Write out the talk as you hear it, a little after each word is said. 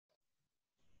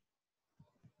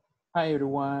Hi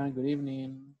everyone, good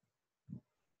evening.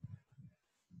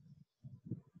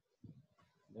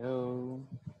 Hello.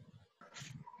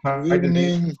 Good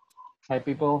evening. Hi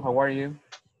people, how are you?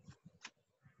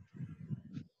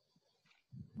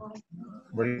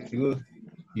 Very good.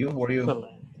 You, how are you?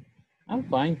 Excellent. I'm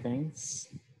fine,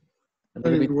 thanks.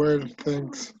 Very well,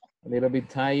 thanks. A little bit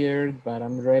tired, but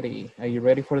I'm ready. Are you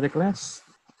ready for the class?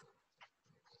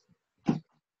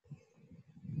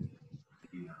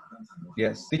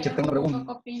 Yes. Teacher, tengo una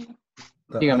pregunta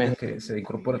Dígame, antes que se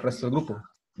incorpore el resto del grupo.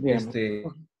 dígame.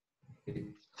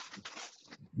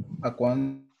 ¿A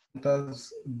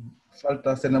cuántas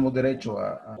faltas tenemos derecho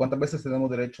a cuántas veces tenemos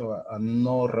derecho a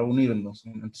no reunirnos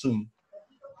en Zoom?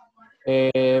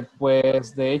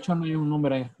 Pues de hecho no hay un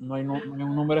número, no hay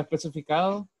un número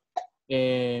especificado.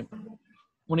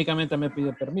 Únicamente me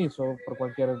pide permiso por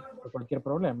cualquier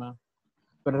problema,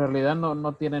 pero en realidad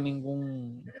no tiene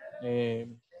ningún,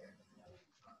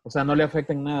 o sea, no le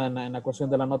afecta en nada en la cuestión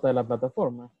de la nota de la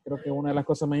plataforma. Creo que una de las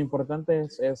cosas más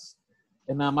importantes es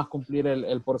nada más cumplir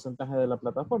el porcentaje de la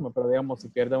plataforma, pero digamos, si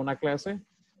pierde una clase,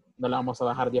 no le vamos a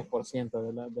bajar 10%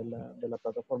 de la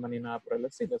plataforma ni nada por el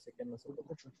estilo, así que no se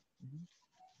preocupe.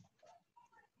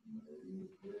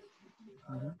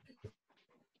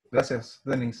 Gracias,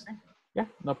 Denis.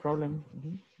 Yeah, no problem.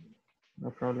 No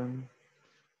problem.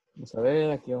 Vamos a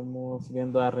ver, aquí vamos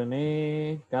viendo a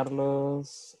René,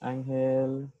 Carlos,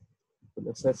 Ángel,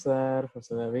 Julio César,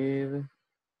 José David,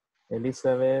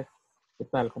 Elizabeth. ¿Qué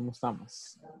tal? ¿Cómo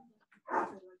estamos?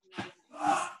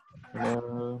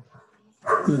 Hello.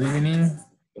 Good evening.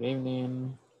 Good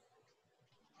evening.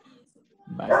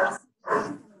 Bye.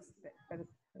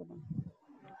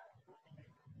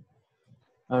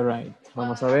 All right.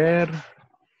 Vamos a ver.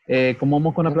 ¿Cómo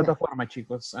vamos con la plataforma,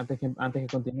 chicos? Antes que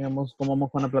continuemos, ¿cómo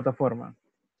vamos con la plataforma?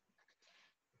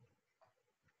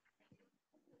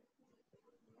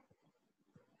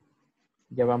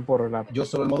 Ya van por la... Yo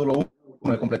solo el módulo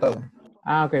 1 he completado.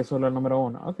 Ah, ok, solo el número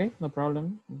 1. Ok, no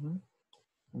problem.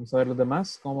 Vamos a ver los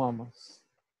demás. ¿Cómo vamos?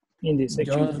 In the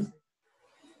section.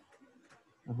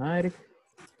 Ajá, Eric.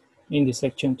 In the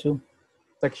section 2.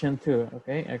 Section 2. Ok,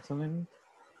 excellent.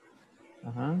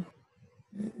 Ajá.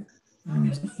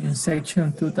 In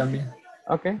section 2 también.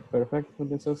 Ok, perfecto,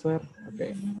 Julio César.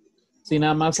 Ok. Sí,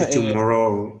 nada más...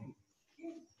 tomorrow.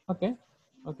 Ok,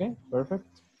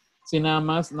 perfecto. Sí, nada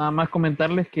más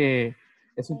comentarles que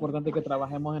es importante que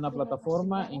trabajemos en la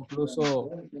plataforma. Incluso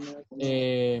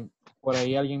por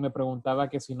ahí alguien me preguntaba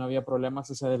que si no había problemas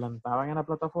si se adelantaban en la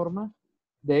plataforma.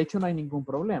 De hecho, no hay ningún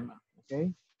problema.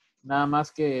 ¿Ok? Nada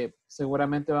más que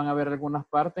seguramente van a haber algunas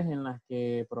partes en las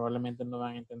que probablemente no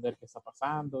van a entender qué está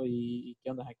pasando y qué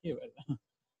onda es aquí, ¿verdad?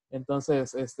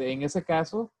 Entonces, en ese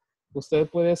caso, usted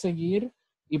puede seguir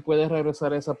y puede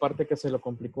regresar a esa parte que se lo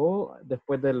complicó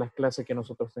después de las clases que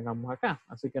nosotros tengamos acá.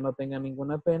 Así que no tenga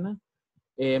ninguna pena.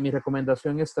 Mi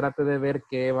recomendación es trate de ver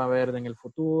qué va a haber en el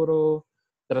futuro,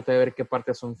 trate de ver qué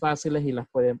partes son fáciles y las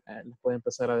puede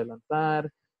empezar a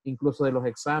adelantar. Incluso de los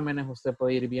exámenes, usted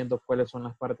puede ir viendo cuáles son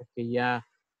las partes que ya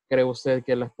cree usted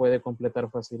que las puede completar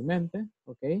fácilmente,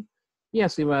 ¿ok? Y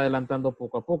así va adelantando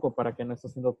poco a poco para que no esté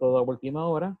haciendo todo a última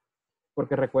hora,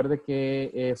 porque recuerde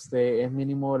que es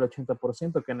mínimo el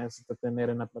 80% que necesita tener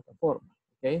en la plataforma,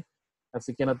 ¿ok?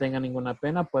 Así que no tenga ninguna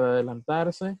pena, puede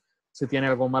adelantarse. Si tiene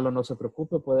algo malo, no se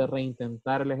preocupe, puede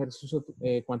reintentar el ejercicio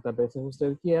cuantas veces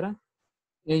usted quiera.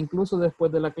 E incluso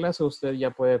después de la clase, usted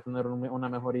ya puede tener una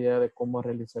mejor idea de cómo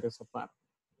realizar esa parte,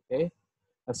 ¿ok?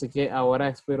 Así que ahora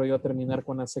espero yo terminar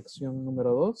con la sección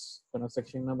número 2, con la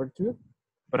sección number 2,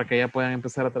 para que ya puedan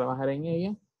empezar a trabajar en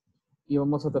ella. Y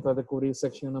vamos a tratar de cubrir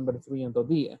sección number 3 en 2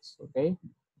 días, ¿ok?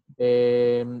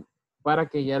 Para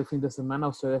que ya el fin de semana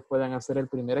ustedes puedan hacer el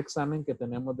primer examen que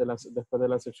tenemos después de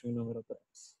la sección número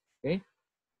 3, ¿ok?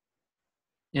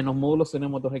 En los módulos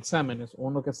tenemos 2 exámenes,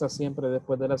 uno que está siempre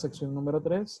después de la sección número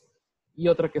 3 y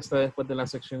otro que está después de la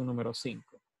sección número 5,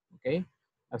 ¿ok?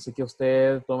 Así que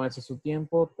usted tómese su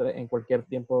tiempo, en cualquier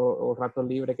tiempo o rato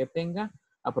libre que tenga,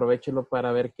 aprovéchelo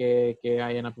para ver qué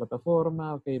hay en la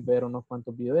plataforma, ¿ok? Ver unos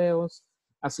cuantos videos,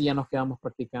 así ya nos quedamos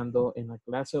practicando en la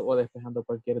clase o despejando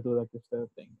cualquier duda que usted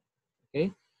tenga,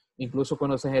 ¿ok? Incluso con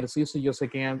los ejercicios, yo sé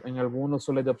que en algunos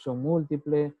solo es de opción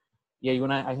múltiple, y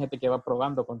hay gente que va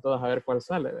probando con todas a ver cuál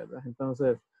sale, ¿verdad?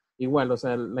 Entonces, igual, o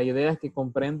sea, la idea es que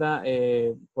comprenda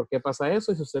por qué pasa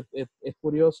eso, y si usted es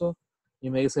curioso y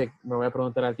me dice, me voy a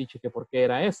preguntar al teacher que por qué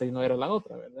era esa y no era la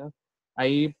otra, ¿verdad?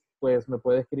 Ahí, pues, me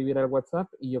puede escribir al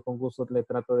WhatsApp y yo con gusto le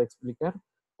trato de explicar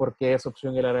por qué esa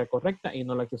opción era la correcta y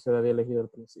no la que usted había elegido al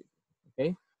principio,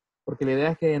 ¿ok? Porque la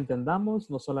idea es que entendamos,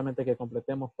 no solamente que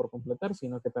completemos por completar,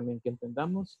 sino que también que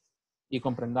entendamos y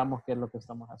comprendamos qué es lo que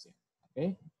estamos haciendo,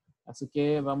 ¿ok? Así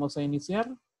que vamos a iniciar.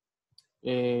 No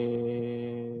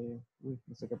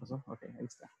sé qué pasó. Ok, ahí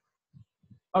está.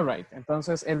 All right.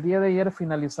 Entonces, el día de ayer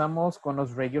finalizamos con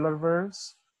los regular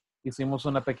verbs. Hicimos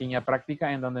una pequeña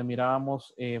práctica en donde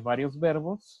mirábamos varios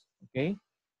verbos. Ok.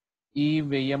 Y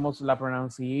veíamos la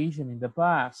pronunciation in the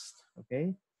past.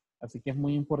 Ok. Así que es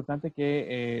muy importante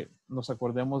que nos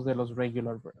acordemos de los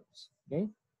regular verbs. Ok.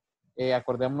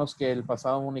 Acordémonos que el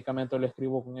pasado únicamente lo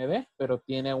escribo con ed, pero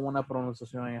tiene una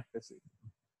pronunciación en específico.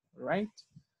 Right?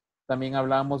 También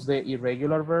hablamos de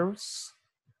irregular verbs.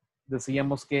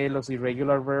 Decíamos que los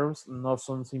irregular verbs no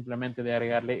son simplemente de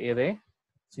agregarle ed,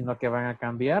 sino que van a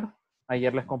cambiar.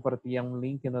 Ayer les compartía un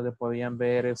link en donde podían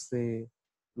ver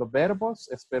los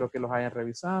verbos. Espero que los hayan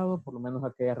revisado, por lo menos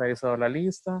a que hayan revisado la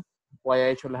lista o haya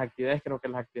hecho las actividades. Creo que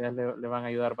las actividades le van a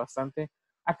ayudar bastante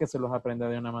a que se los aprenda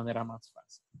de una manera más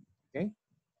fácil. ¿Okay?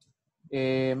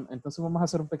 Entonces vamos a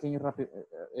hacer un pequeño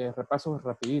repaso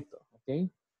rapidito. ¿Okay?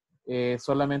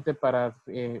 Solamente para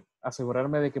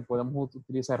asegurarme de que podemos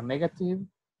utilizar negative,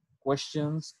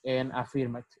 questions, and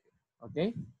affirmative.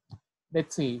 Okay?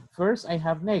 Let's see. First, I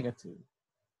have negative.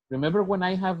 Remember, when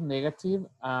I have negative,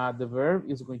 the verb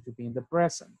is going to be in the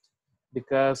present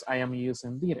because I am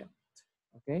using didn't.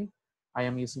 Okay? I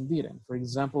am using didn't. For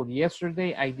example,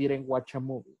 yesterday, I didn't watch a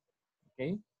movie.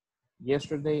 Okay?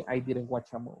 Yesterday, I didn't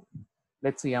watch a movie.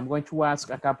 Let's see. I'm going to ask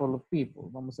a couple of people.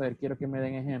 Vamos a ver, quiero que me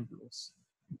den ejemplos.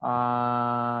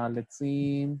 Let's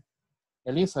see.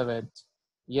 Elizabeth,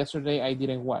 yesterday I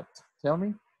didn't what? Tell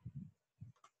me.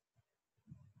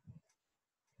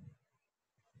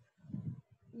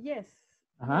 Yes.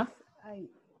 Uh-huh.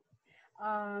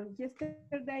 Yes,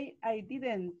 yesterday I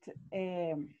didn't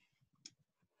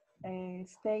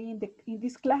stay in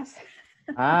this class.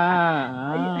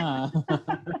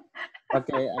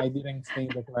 Okay, I didn't stay in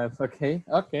the class. Okay,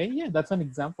 okay, yeah, that's an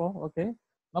example. Okay,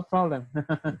 no problem.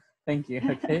 Thank you.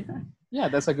 Okay, yeah,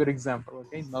 that's a good example.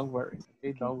 Okay, no worry.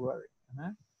 Okay, don't worry.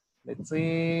 Let's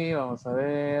see. Vamos a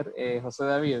ver. José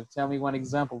David, tell me one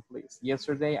example, please.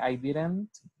 Yesterday I didn't.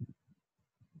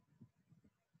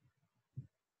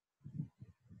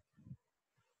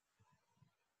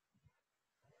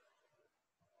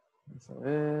 Vamos a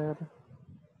ver.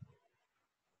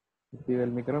 Active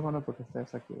el micrófono porque está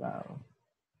desactivado.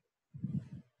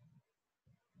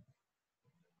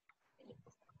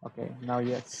 Okay, now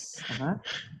yes.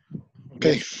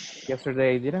 Okay.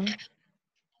 Yesterday I didn't.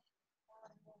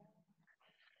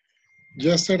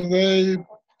 Yesterday,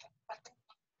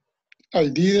 I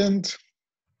didn't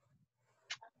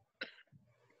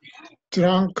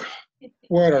drink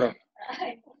water.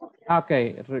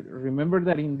 Okay, remember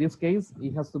that in this case,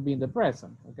 it has to be in the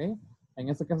present, okay? En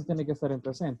este caso tiene que estar en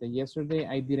presente. Yesterday,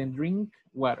 I didn't drink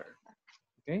water,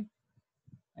 okay?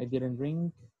 I didn't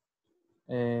drink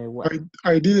water.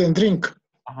 I didn't drink.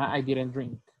 Ajá, I didn't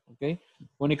drink, okay?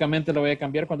 Únicamente lo voy a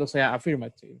cambiar cuando sea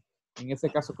affirmative. En este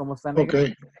caso, como está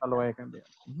negativo, no lo voy a cambiar.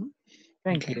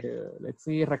 Thank you. Let's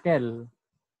see, Raquel.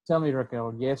 Tell me,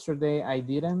 Raquel, yesterday I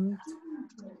didn't.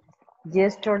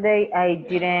 Yesterday I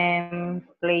didn't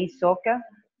play soccer.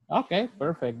 Okay,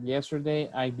 perfect. Yesterday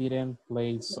I didn't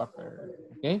play soccer.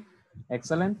 Okay,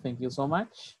 excellent. Thank you so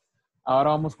much.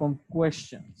 Ahora vamos con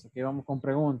questions. Okay, vamos con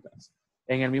preguntas.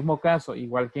 En el mismo caso,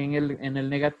 igual que en el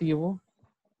negativo,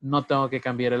 no tengo que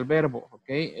cambiar el verbo.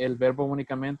 Okay, el verbo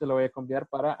únicamente lo voy a cambiar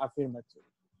para affirmative.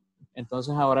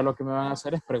 Entonces ahora lo que me van a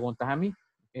hacer es preguntas a mí.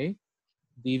 Okay,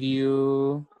 did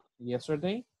you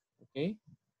yesterday? Okay.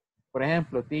 Por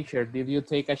ejemplo, teacher, did you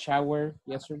take a shower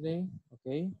yesterday?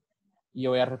 Okay. Y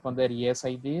yo voy a responder yes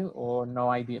I did o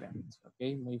no I didn't.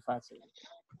 Okay, muy fácil.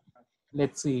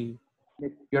 Let's see.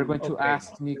 You're going to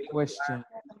ask me question.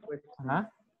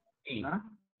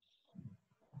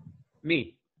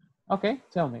 Me. Okay,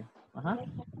 tell me.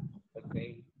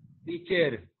 Okay.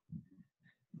 Teacher,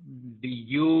 did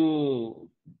you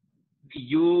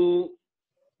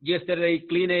yesterday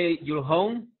clean your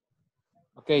home?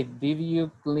 Okay, did you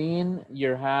clean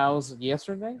your house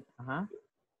yesterday?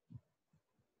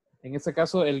 En este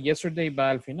caso, el yesterday va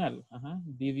al final.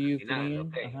 Did you clean?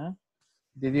 Okay.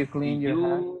 Did you clean your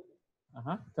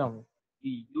house? Tell me.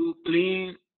 Did you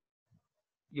clean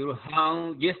your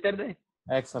house yesterday?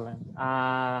 Excellent.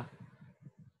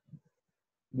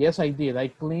 Yes, I did. I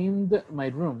cleaned my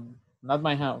room, not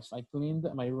my house. I cleaned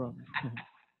my room.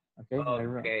 Okay, my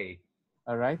room. Okay.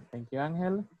 All right. Thank you,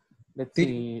 Angel. Let's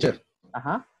Teacher. see.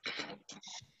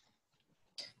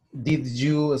 Did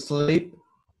you sleep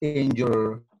in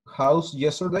your house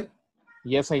yesterday?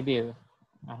 Yes, I did.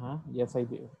 Yes, I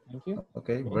did. Thank you.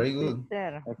 Okay, very good.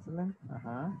 Teacher, Excellent.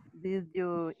 did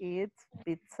you eat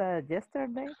pizza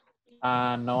yesterday?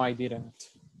 No, I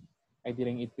didn't. I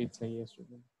didn't eat pizza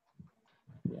yesterday.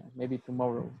 Yeah, maybe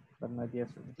tomorrow, but not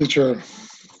yesterday. Teacher,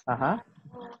 Uh-huh.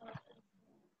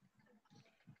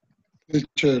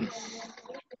 teacher,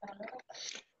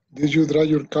 did you drive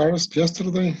your cars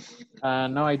yesterday?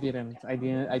 No, I didn't. I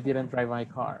didn't drive my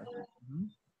car. Mhm.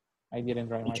 I didn't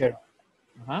drive my Teacher, car.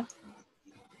 Uh-huh.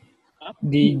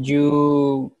 did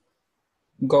you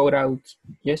go out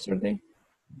yesterday?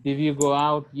 Did you go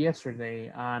out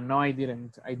yesterday? No, I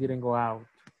didn't. I didn't go out.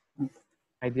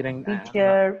 I didn't,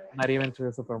 Teacher, not even to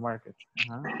the supermarket.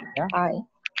 Uh-huh. Yeah, I.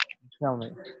 tell me.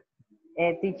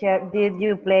 teacher, did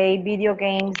you play video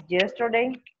games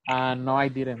yesterday? No, I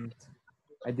didn't.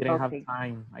 I didn't have Okay.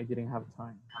 time. I didn't have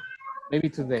time. Maybe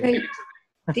today. Okay.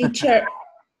 Teacher,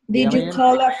 did you Dígame.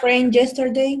 call a friend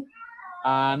yesterday?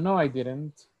 No, I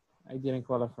didn't. I didn't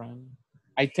call a friend.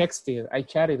 I texted. I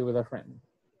chatted with a friend.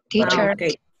 Teacher,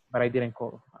 Okay. But I didn't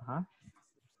call. Uh-huh.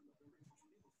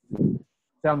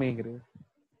 Tell me, Ingrid.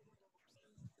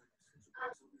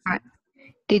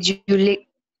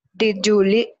 did you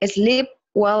sleep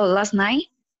well last night?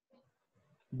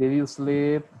 Did you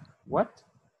sleep what?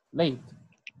 Late.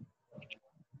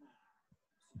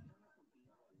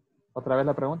 Otra vez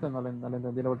la pregunta, no le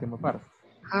entendí la última parte.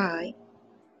 Hi.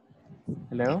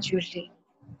 Hello? Did you sleep?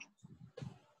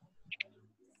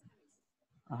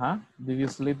 Uh-huh. Did you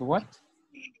sleep what?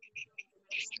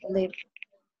 Sleep.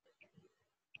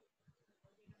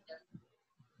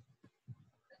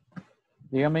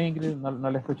 Dígame, Ingrid, no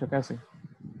le escucho casi.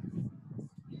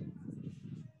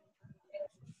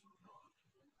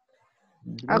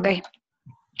 Ingrid. Okay.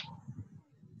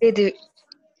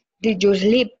 Did you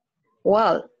sleep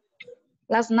well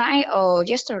last night or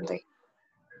yesterday?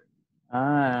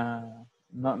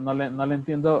 No le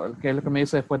entiendo qué es lo que me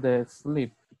dice después de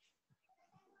sleep.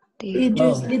 Did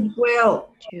you sleep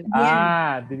well?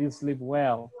 Did you sleep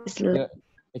well? Sleep.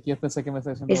 Es que yo pensé que me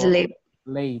está diciendo Sleep.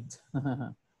 late.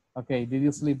 Okay, did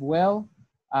you sleep well?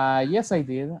 Yes, I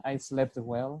did. I slept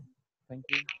well. Thank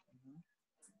you.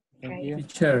 Thank you.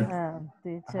 Teacher,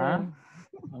 Teacher. Ajá.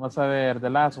 Vamos a ver, the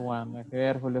last one. Hay que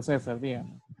ver, Julio César,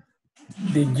 dígame.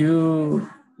 did you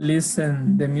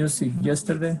listen the music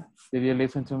yesterday? Did you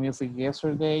listen to music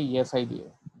yesterday? Yes, I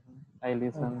did. I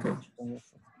listened Okay. to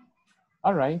music.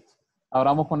 All right.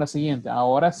 Ahora vamos con la siguiente.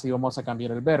 Ahora sí vamos a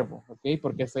cambiar el verbo, ¿ok?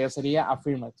 Porque esto ya sería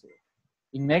affirmative.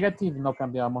 In negative no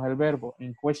cambiamos el verbo.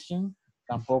 In question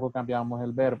tampoco cambiamos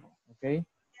el verbo, ¿ok?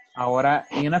 Ahora,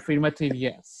 in affirmative,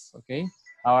 yes, ¿ok?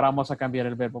 Ahora vamos a cambiar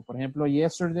el verbo. Por ejemplo,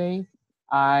 yesterday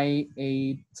I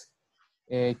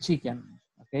ate chicken,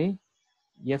 ¿ok?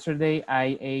 Yesterday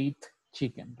I ate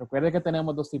chicken. Recuerde que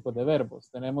tenemos dos tipos de verbos.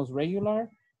 Tenemos regular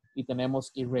y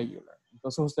tenemos irregular.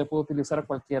 Entonces usted puede utilizar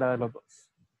cualquiera de los dos,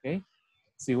 ¿ok?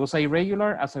 Si usa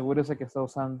irregular, asegúrese que está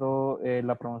usando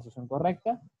la pronunciación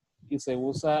correcta. Y se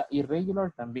usa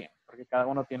irregular también, porque cada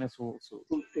uno tiene su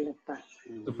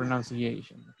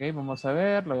pronunciation. Ok, vamos a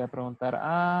ver, le voy a preguntar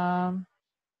a...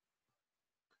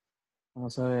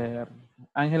 Vamos a ver.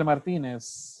 Ángel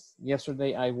Martínez,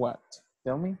 yesterday I what?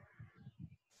 Tell me.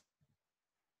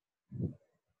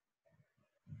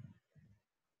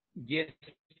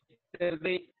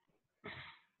 Yesterday,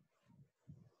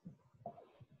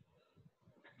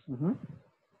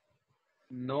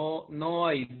 no,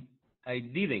 I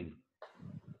didn't.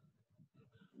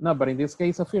 No, but in this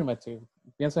case, affirmative.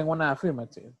 Piensa en una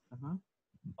affirmative.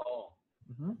 Oh.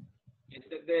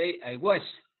 Yesterday I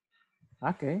watched.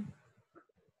 Ok.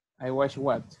 I watched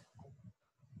what?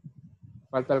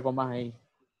 Falta algo más ahí.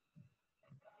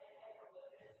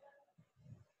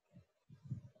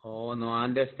 Oh, no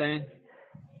understand.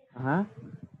 Ajá.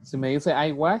 Si me dice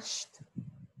I watched,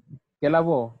 ¿qué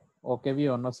lavó? O qué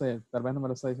vio, no sé, tal vez no me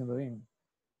lo está diciendo bien.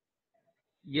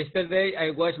 Yesterday I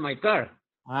washed my car.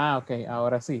 Ok,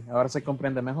 ahora sí, ahora se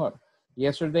comprende mejor.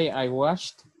 Yesterday I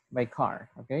washed my car,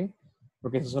 ok.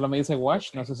 Porque si solo me dice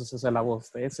wash, no sé si se lavó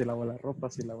usted, si lavó la ropa,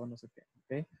 si lavó no sé qué,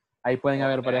 ok. Ahí pueden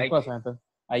haber varias cosas, entonces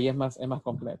ahí es más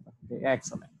completa. Okay,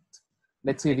 excellent.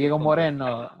 Let's see, Diego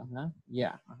Moreno.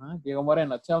 Diego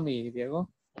Moreno, tell me, Diego.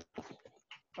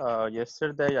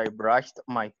 Yesterday I brushed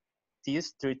my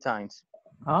teeth 3 times.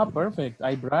 Perfect.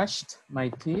 I brushed my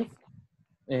teeth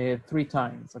 3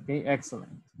 times. Okay,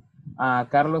 excellent.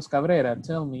 Carlos Cabrera,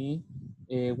 tell me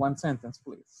one sentence,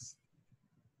 please.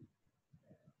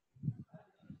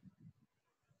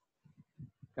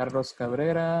 Carlos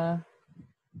Cabrera.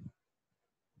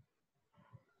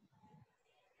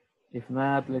 If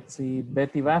not, let's see,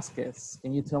 Betty Vasquez.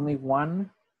 Can you tell me one,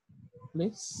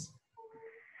 please?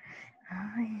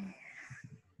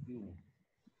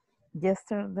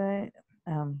 Yesterday,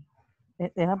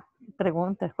 era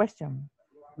pregunta, question.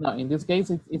 No, in this case,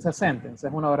 it's a sentence,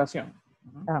 es una oración.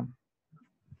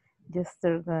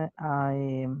 Yesterday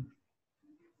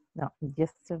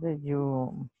yesterday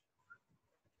you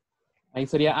Ahí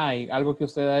sería I, algo que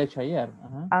usted ha hecho ayer.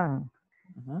 Ajá.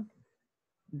 Ajá.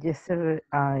 yesterday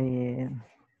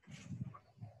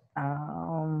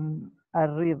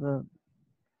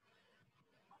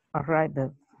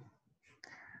arrived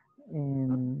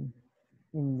in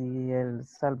the El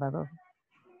Salvador.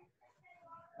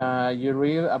 You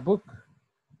read a book.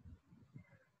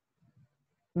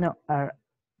 No,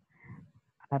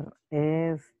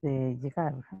 es de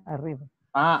llegar, arriba.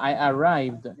 I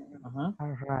arrived. Ajá.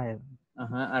 Arrived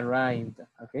Ajá, arrived.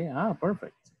 Okay,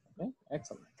 perfect. Okay,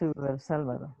 excellent. to El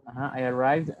Salvador. Ajá, I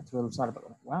arrived to El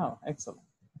Salvador. Wow, excellent.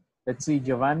 Let's see,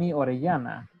 Giovanni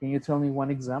Orellana. Can you tell me one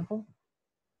example?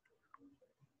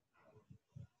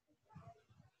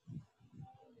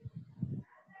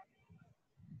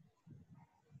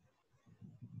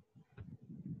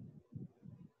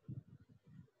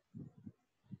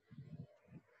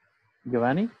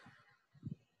 Giovanni?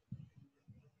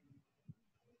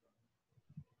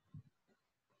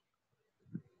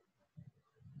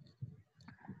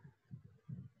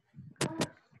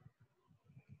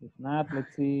 If not,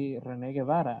 let's see, Rene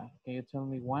Guevara. Can you tell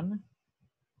me one?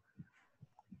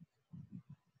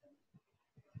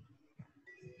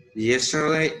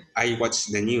 Yesterday, I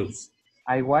watched the news.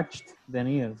 I watched the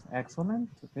news. Excellent.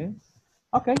 Okay.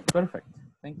 Okay, perfect.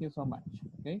 Thank you so much.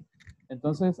 Okay.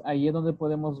 Entonces, ahí es donde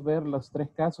podemos ver los tres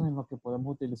casos en los que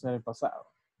podemos utilizar el pasado.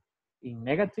 In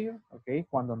negative, ok,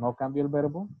 cuando no cambia el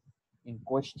verbo. In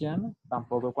question,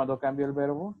 tampoco cuando cambia el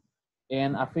verbo.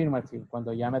 En affirmative,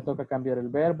 cuando ya me toca cambiar el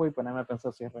verbo y ponerme a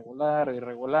pensar si es regular o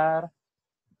irregular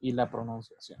y la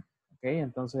pronunciación. Ok,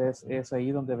 entonces es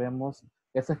ahí donde vemos,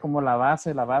 esta es como la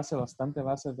base, bastante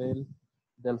base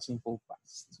del simple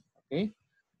past. Ok,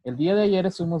 el día de ayer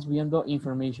estuvimos viendo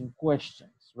information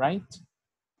questions, right?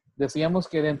 Decíamos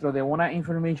que dentro de una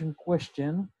information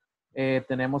question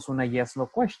tenemos una yes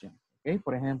no question. Okay.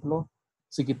 Por ejemplo,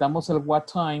 si quitamos el what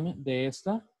time de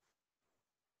esta,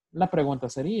 la pregunta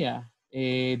sería,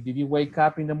 did you wake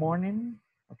up in the morning?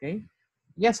 Okay.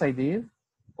 Yes, I did.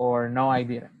 Or no, I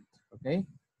didn't. Okay.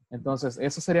 Entonces,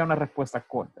 esa sería una respuesta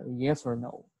corta, yes or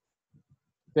no.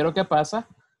 Pero ¿qué pasa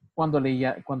cuando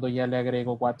ya le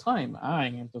agrego what time?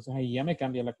 Entonces ahí ya me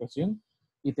cambia la cuestión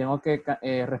y tengo que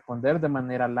responder de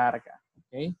manera larga.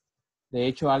 Okay. De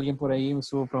hecho, alguien por ahí me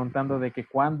estuvo preguntando de que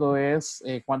cuándo es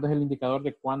el indicador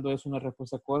de cuándo es una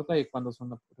respuesta corta y cuándo es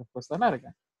una respuesta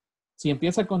larga. Si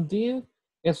empieza con did,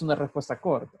 es una respuesta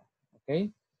corta,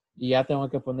 ¿ok? Y ya tengo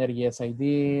que poner yes, I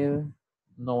did,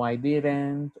 no, I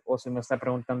didn't, o si me está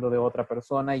preguntando de otra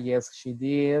persona, yes, she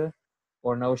did,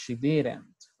 o no, she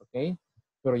didn't, ¿ok?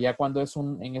 Pero ya cuando es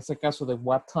en ese caso de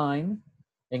what time,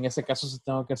 en ese caso sí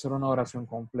tengo que hacer una oración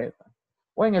completa.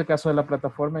 O en el caso de la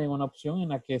plataforma hay una opción en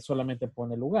la que solamente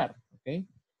pone lugar, ¿ok?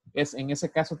 En ese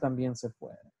caso también se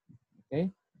puede,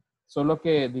 ¿ok? Solo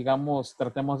que, digamos,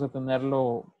 tratemos de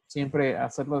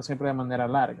hacerlo siempre de manera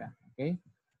larga, ¿ok?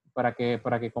 Para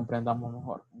que comprendamos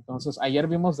mejor. Entonces, ayer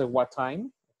vimos de what time,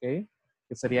 ¿ok?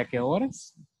 Que sería qué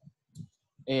horas.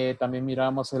 También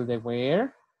miramos el de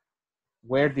where.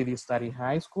 Where did you study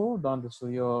high school? ¿Dónde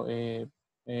estudió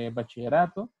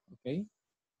bachillerato? ¿Ok?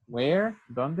 Where,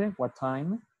 ¿dónde? What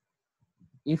time?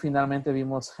 Y finalmente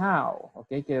vimos how, ¿ok?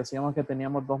 Que decíamos que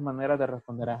teníamos dos maneras de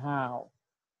responder a how.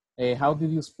 How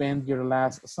did you spend your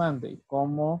last Sunday?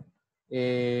 ¿Cómo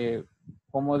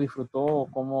disfrutó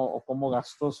o cómo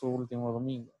gastó su último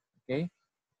domingo? ¿Ok?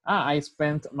 I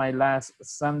spent my last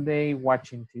Sunday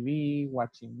watching TV,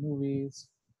 watching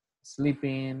movies,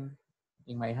 sleeping,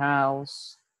 in my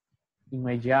house, in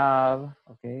my job,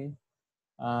 ¿ok?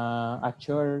 At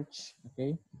church,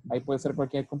 ¿ok? Ahí puede ser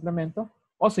cualquier complemento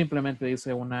o simplemente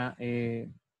dice una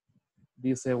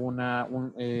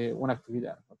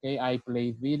actividad, ¿ok? I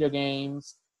played video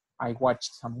games, I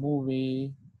watched a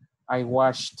movie, I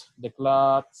washed the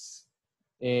clothes,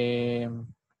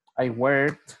 I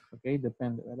worked, ¿ok?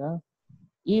 Depende, ¿verdad?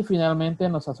 Y finalmente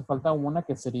nos hace falta una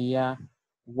que sería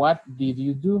what did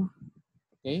you do,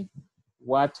 ¿ok?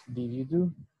 What did you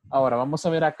do? Ahora, vamos a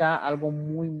ver acá algo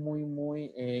muy, muy,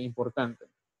 muy importante.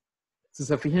 Si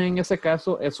se fijan en ese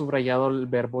caso, he subrayado el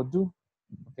verbo do,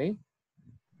 ¿ok?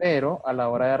 Pero a la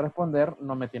hora de responder,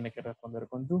 no me tiene que responder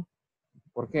con do.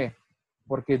 ¿Por qué?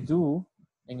 Porque do,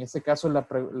 en ese caso,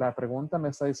 la pregunta me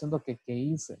está diciendo que qué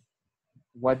hice.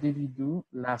 What did you do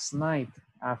last night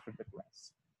after the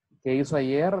class? ¿Qué hizo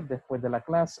ayer después de la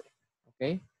clase?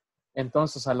 ¿Ok?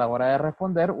 Entonces, a la hora de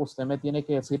responder, usted me tiene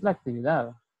que decir la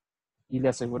actividad. Y le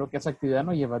aseguro que esa actividad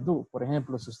no lleva do. Por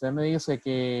ejemplo, si usted me dice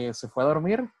que se fue a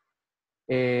dormir,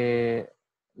 el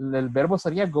verbo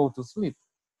sería go to sleep.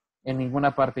 En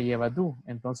ninguna parte lleva do,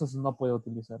 entonces no puede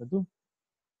utilizar do.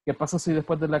 ¿Qué pasa si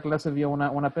después de la clase vio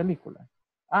una película?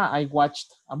 I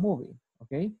watched a movie,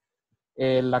 ¿ok?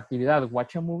 La actividad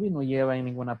watch a movie no lleva en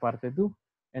ninguna parte do,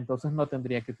 entonces no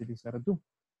tendría que utilizar do,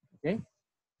 ¿ok?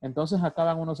 Entonces acá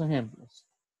van unos ejemplos.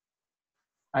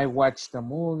 I watched a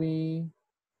movie,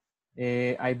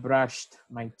 I brushed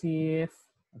my teeth,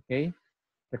 ¿ok?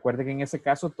 Recuerde que en ese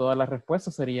caso todas las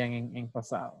respuestas serían en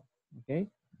pasado, ¿ok?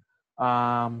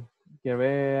 Quiero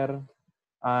ver,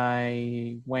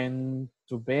 I went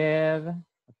to bed,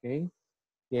 ¿ok?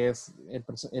 Que es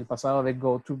el pasado de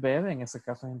go to bed, en ese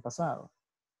caso es en pasado.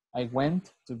 I went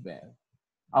to bed.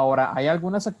 Ahora, hay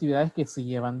algunas actividades que sí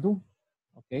llevan do,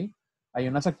 ¿ok? Hay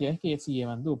unas actividades que sí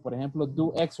llevan do. Por ejemplo,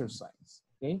 do exercise,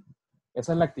 ¿ok?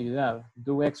 Esa es la actividad,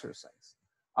 do exercise.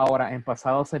 Ahora, en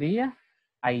pasado sería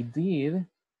I did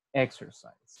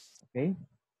exercise, ¿ok?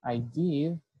 I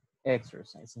did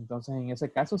exercise. Entonces, en ese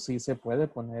caso sí se puede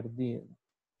poner did.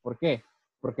 ¿Por qué?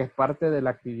 Porque es parte de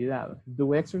la actividad.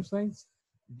 Do exercise,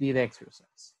 did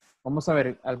exercise. Vamos a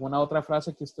ver, ¿alguna otra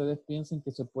frase que ustedes piensen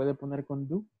que se puede poner con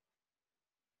do?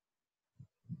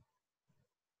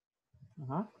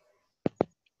 Ajá.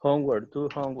 Homework, do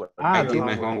homework. I Do did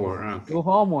my homework. homework. Do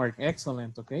homework,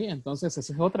 excelente, ok. Entonces,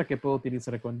 esa es otra que puedo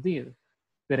utilizar con did.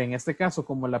 Pero en este caso,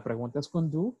 como la pregunta es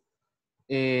con do,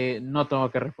 no tengo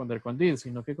que responder con did,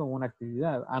 sino que con una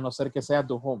actividad, a no ser que sea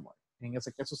do homework. En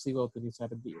ese caso sí voy a utilizar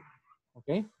did,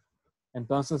 ok.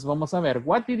 Entonces, vamos a ver,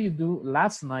 what did you do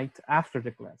last night after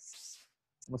the class?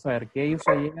 Vamos a ver, ¿qué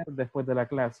hizo ayer después de la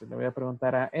clase? Le voy a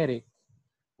preguntar a Eric.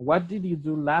 What did you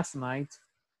do last night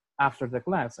after the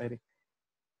class, Eric?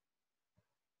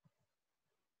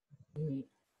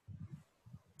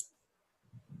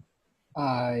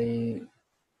 I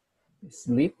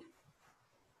sleep.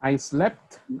 I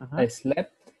slept. I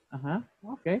slept. Ajá.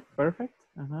 Ok, perfect.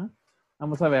 Ajá.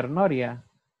 Vamos a ver, Noria.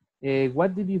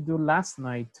 What did you do last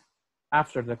night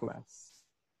after the class?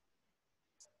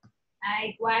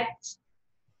 I watched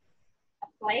a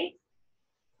play.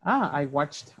 I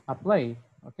watched a play.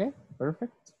 Ok,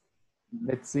 perfect.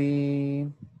 Let's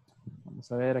see. Vamos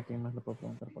a ver, ¿a quién más le puedo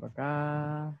preguntar por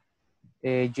acá?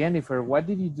 Jennifer, what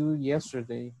did you do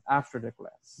yesterday after the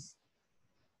class?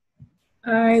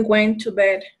 I went to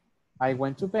bed. I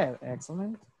went to bed.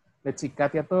 Excellent. Let's see,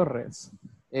 Katia Torres.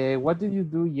 What did you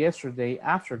do yesterday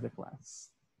after the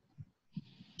class?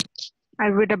 I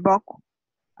read a book.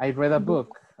 I read a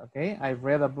book. Okay, I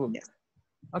read a book. Yes.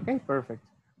 Okay, perfect.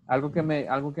 Algo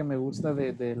que me gusta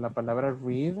de la palabra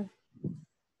read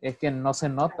es que no se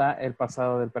nota el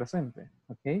pasado del presente.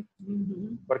 Ok.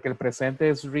 Porque el presente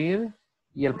es read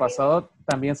y el pasado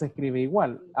también se escribe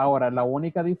igual. Ahora, la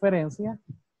única diferencia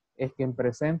es que en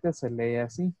presente se lee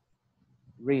así.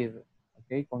 Read.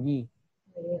 Ok, con I.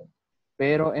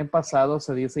 Pero en pasado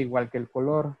se dice igual que el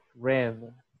color. Red.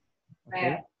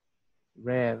 Okay.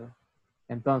 Red.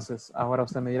 Entonces, ahora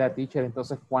usted me dirá, teacher,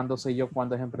 entonces, ¿cuándo sé yo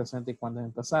cuándo es en presente y cuándo es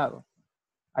en pasado?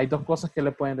 Hay dos cosas que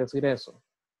le pueden decir eso.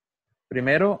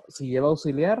 Primero, si lleva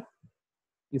auxiliar.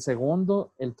 Y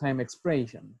segundo, el time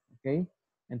expression. ¿Ok?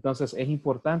 Entonces, es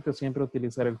importante siempre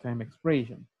utilizar el time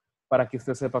expression para que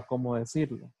usted sepa cómo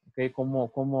decirlo. ¿Ok?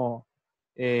 Cómo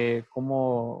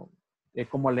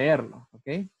leerlo. ¿Ok?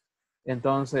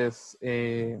 Entonces,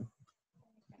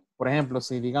 por ejemplo,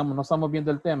 si digamos no estamos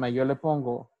viendo el tema y yo le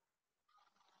pongo,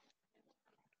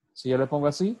 si yo le pongo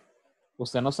así,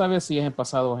 usted no sabe si es en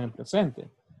pasado o es en presente.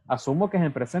 Asumo que es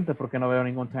en presente porque no veo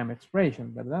ningún time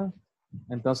expression, ¿verdad?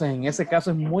 Entonces, en ese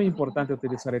caso es muy importante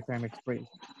utilizar el time expression.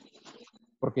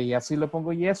 Porque ya si le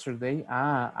pongo yesterday,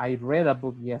 I read a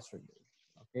book yesterday.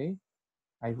 ¿Ok?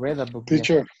 I read a book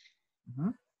Teacher.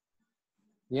 yesterday.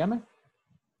 Dígame.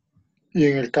 Y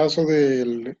en el caso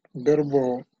del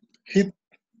verbo hit.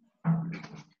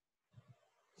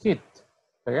 Hit,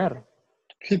 pegar.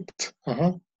 Hit,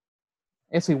 ajá.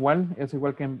 Es igual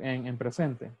que en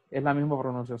presente. Es la misma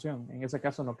pronunciación. En ese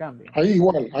caso no cambia. Ahí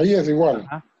igual, ahí es igual.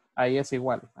 Ajá, ahí es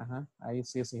igual. Ajá, ahí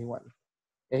sí es igual.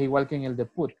 Es igual que en el de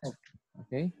put.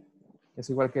 ¿Ok? Es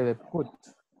igual que de put.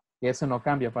 Que ese no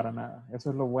cambia para nada.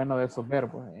 Eso es lo bueno de esos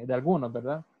verbos. De algunos,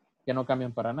 ¿verdad? Que no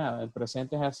cambian para nada. El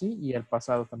presente es así y el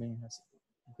pasado también es así.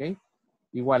 ¿Ok?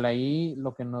 Igual ahí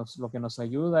lo que nos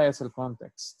ayuda es el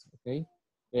context. ¿Ok?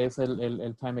 Es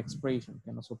el time expression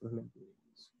que nosotros le incluimos.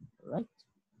 Right?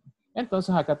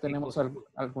 Entonces acá tenemos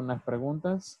algunas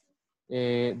preguntas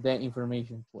de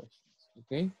information questions.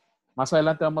 ¿Ok? Más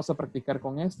adelante vamos a practicar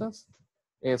con estas.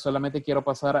 Solamente quiero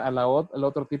pasar al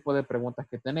otro tipo de preguntas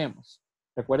que tenemos.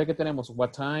 Recuerde que tenemos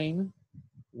what time,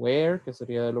 where, que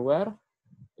sería el lugar,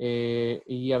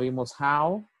 y ya vimos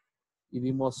how y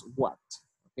vimos what.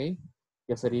 ¿Ok?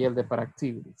 que sería el de para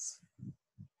activities.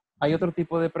 Hay otro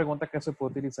tipo de pregunta que se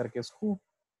puede utilizar que es who.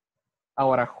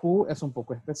 Ahora, who es un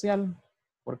poco especial.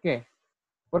 ¿Por qué?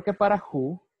 Porque para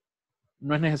who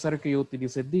no es necesario que yo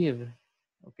utilice did.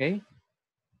 ¿Ok?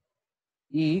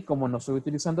 Y como no estoy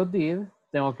utilizando did,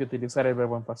 tengo que utilizar el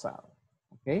verbo en pasado.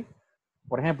 ¿Ok?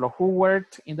 Por ejemplo, who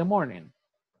worked in the morning?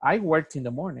 I worked in the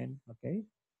morning. ¿Ok?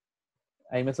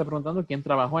 Ahí me está preguntando quién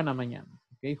trabajó en la mañana.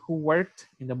 ¿Ok? Who worked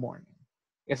in the morning?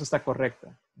 Eso está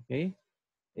correcta. ¿Ok?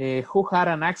 Who had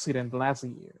an accident last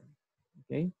year?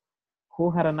 ¿Ok?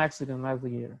 Who had an accident last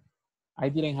year? I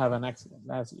didn't have an accident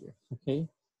last year. ¿Ok?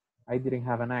 I didn't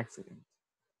have an accident.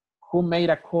 Who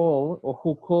made a call or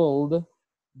who called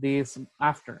this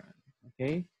afternoon?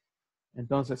 ¿Ok?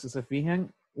 Entonces, si se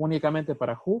fijan únicamente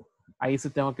para who, ahí sí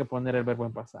tengo que poner el verbo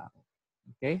en pasado.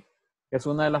 ¿Ok? Es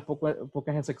una de las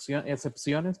pocas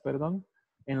excepciones, perdón,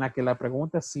 en la que la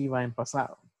pregunta sí va en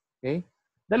pasado. ¿Ok?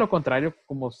 De lo contrario,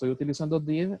 como estoy utilizando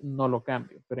did, no lo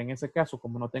cambio. Pero en ese caso,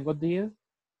 como no tengo did,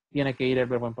 tiene que ir el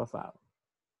verbo en pasado.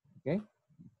 ¿Ok?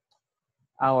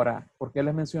 Ahora, ¿por qué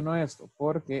les menciono esto?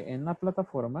 Porque en la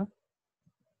plataforma,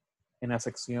 en la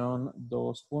sección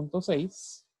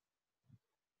 2.6,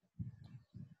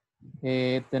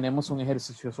 tenemos un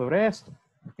ejercicio sobre esto.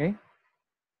 ¿Ok?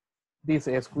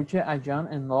 Dice, escuche a John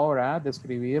y Laura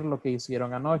describir lo que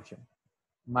hicieron anoche.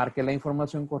 Marque la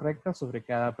información correcta sobre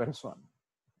cada persona.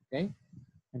 ¿Ok?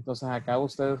 Entonces acá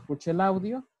usted escucha el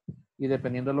audio y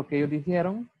dependiendo de lo que ellos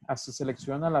dijeron, así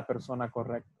selecciona la persona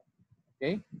correcta.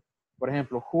 ¿Ok? Por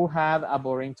ejemplo, who had a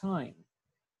boring time?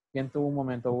 ¿Quién tuvo un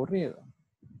momento aburrido?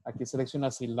 Aquí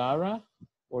selecciona si Laura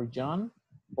o John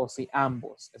o si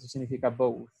ambos. Eso significa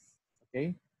both.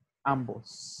 ¿Ok?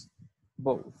 Ambos.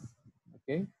 Both.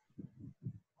 ¿Ok?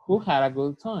 Who had a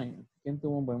good time? ¿Quién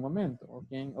tuvo un buen momento? ¿O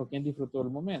quién disfrutó el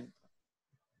momento?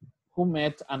 Who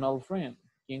met an old friend?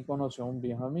 ¿Quién conoció a un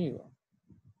viejo amigo?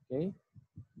 ¿Ok?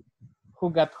 Who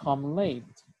got home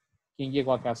late? ¿Quién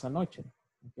llegó a casa anoche?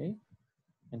 ¿Ok?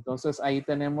 Entonces ahí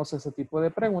tenemos ese tipo de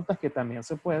preguntas que también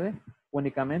se puede,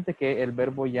 únicamente que el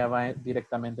verbo ya va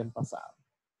directamente en pasado.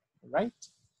 Right?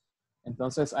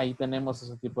 Entonces ahí tenemos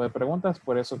ese tipo de preguntas,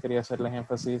 por eso quería hacerles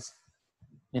énfasis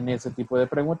en ese tipo de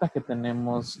preguntas que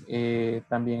tenemos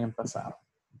también en pasado.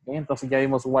 ¿Okay? Entonces ya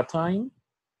vimos what time,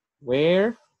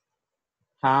 where,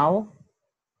 how,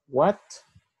 what,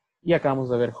 y acabamos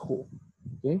de ver who.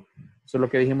 ¿Okay? Solo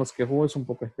que dijimos que who es un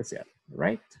poco especial.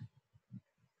 Right?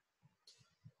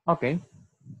 Ok.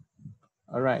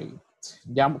 All right.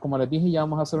 Ya, como les dije, ya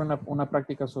vamos a hacer una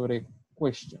práctica sobre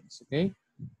questions. ¿Ok?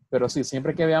 Pero sí,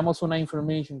 siempre que veamos una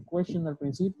information question al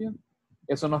principio,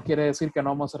 eso no quiere decir que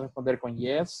no vamos a responder con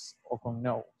yes o con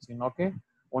no, sino que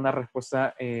una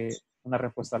respuesta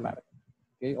larga,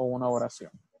 ¿okay? O una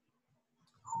oración.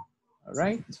 All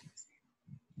right.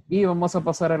 Y vamos a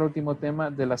pasar al último tema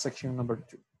de la section number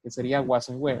 2, que sería was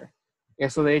and where.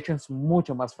 Eso de hecho es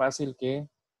mucho más fácil que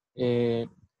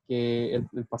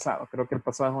el pasado. Creo que el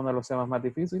pasado es uno de los temas más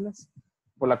difíciles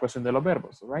por la cuestión de los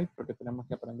verbos, right? Porque tenemos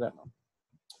que aprenderlo.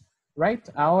 Right?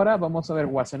 Ahora vamos a ver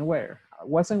was and where.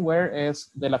 Was and where es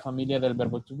de la familia del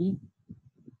verbo to be.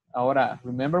 Ahora,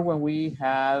 remember when we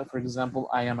had, for example,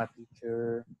 I am a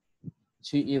teacher,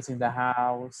 she is in the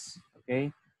house,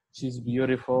 okay? She's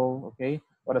beautiful, okay?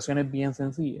 Oraciones bien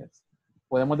sencillas.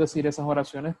 Podemos decir esas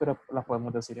oraciones, pero las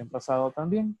podemos decir en pasado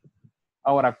también.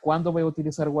 Ahora, ¿cuándo voy a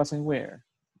utilizar was and where?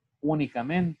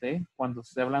 Únicamente cuando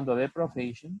esté hablando de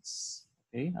professions,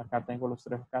 okay? Acá tengo los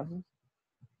tres casos.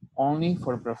 Only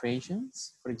for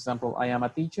professions. For example, I am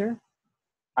a teacher.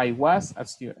 I was a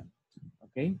student.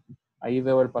 ¿Ok? Ahí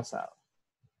veo el pasado.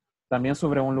 También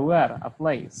sobre un lugar, a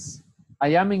place.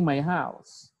 I am in my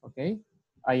house. ¿Ok?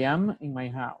 I am in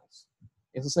my house.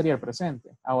 Eso sería el presente.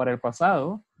 Ahora el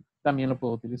pasado también lo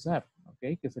puedo utilizar.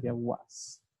 ¿Ok? Que sería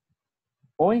was.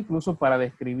 O incluso para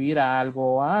describir a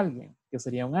algo o a alguien, que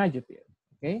sería un adjective.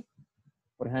 ¿Ok?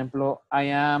 Por ejemplo,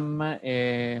 I am,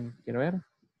 quiero ver.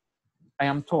 I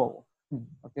am tall,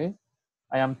 ¿ok?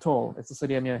 I am tall, ese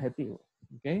sería mi adjetivo,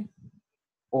 ¿ok?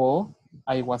 O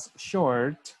I was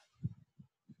short,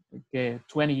 okay,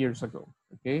 20 years ago,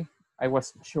 ¿ok? I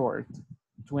was short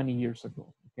 20 years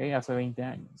ago, ¿ok? Hace 20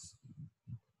 años.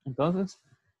 Entonces,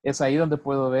 es ahí donde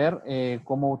puedo ver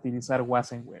cómo utilizar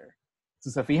was and where. Si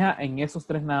se fija en esos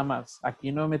tres nada más,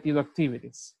 aquí no he metido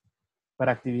activities.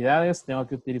 Para actividades tengo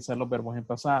que utilizar los verbos en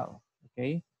pasado,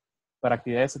 ¿ok? Para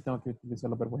actividades tengo que utilizar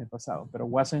los verbos en pasado, pero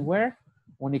was and where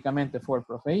únicamente for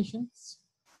professions,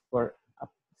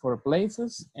 for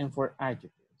places, and for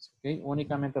adjectives. ¿Okay?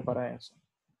 Únicamente para eso.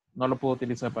 No lo puedo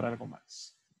utilizar para algo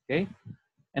más. ¿Okay?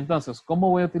 Entonces,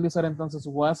 ¿cómo voy a utilizar entonces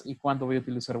was y cuándo voy a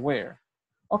utilizar where?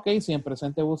 Ok, si en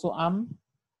presente uso am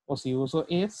o si uso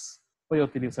is, voy a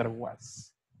utilizar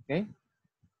was. Ok.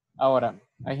 Ahora,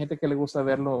 hay gente que le gusta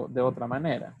verlo de otra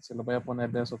manera. Se lo voy a poner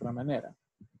de esa otra manera.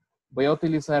 Voy a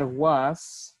utilizar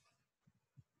was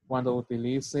cuando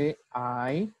utilice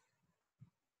I,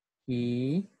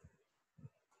 he,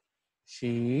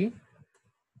 she,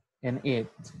 and it.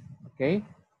 Okay.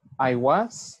 I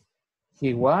was,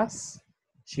 he was,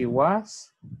 she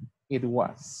was, it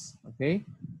was. Okay.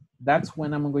 That's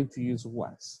when I'm going to use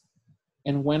was.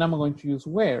 And when I'm going to use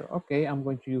where? Okay, I'm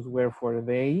going to use where for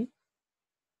they,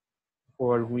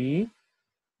 for we,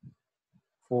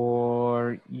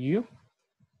 for you.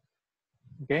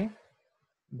 Okay.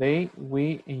 They,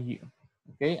 we, and you.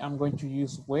 Okay, I'm going to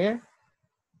use where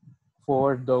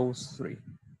for those three.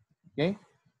 Okay.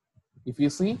 If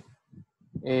you see,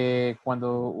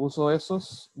 cuando uso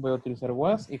esos, voy a utilizar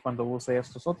was, y cuando use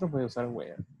estos otros, voy a usar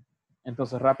where.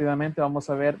 Entonces, rápidamente vamos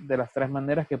a ver de las tres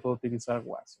maneras que puedo utilizar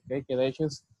was, ¿ok? Que de hecho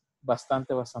es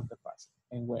bastante fácil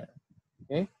en where,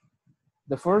 ¿ok?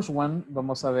 The first one,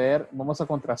 vamos a ver, vamos a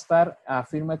contrastar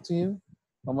affirmative,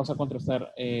 vamos a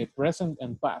contrastar present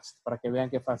and past, para que vean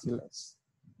qué fácil es.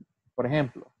 Por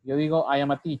ejemplo, yo digo, I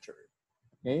am a teacher,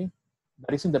 ¿ok?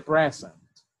 That is in the present.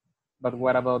 But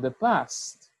what about the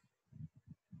past?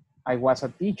 I was a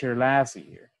teacher last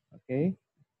year, ¿ok?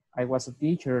 I was a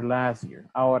teacher last year.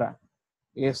 Ahora,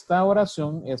 esta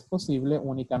oración es posible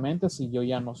únicamente si yo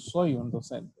ya no soy un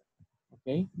docente,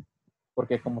 ¿ok?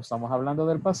 Porque como estamos hablando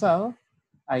del pasado,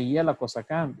 ahí ya la cosa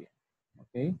cambia,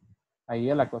 ¿ok? Ahí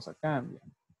ya la cosa cambia.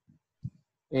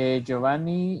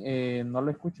 Giovanni, no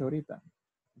lo escucho ahorita,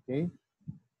 ¿ok?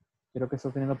 Creo que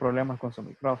está teniendo problemas con su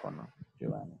micrófono,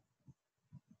 Giovanni.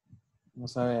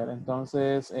 Vamos a ver,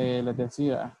 entonces les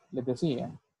decía,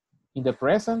 in the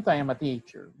present I am a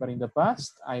teacher, but in the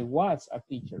past I was a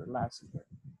teacher last year,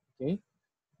 ¿ok?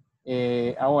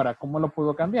 Ahora, ¿cómo lo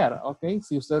puedo cambiar? Ok,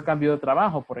 si usted cambió de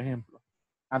trabajo, por ejemplo,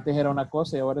 antes era una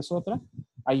cosa y ahora es otra,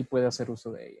 ahí puede hacer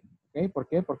uso de ella. Ok, ¿por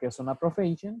qué? Porque es una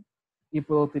profession y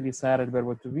puedo utilizar el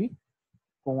verbo to be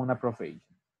con una profession.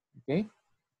 Ok.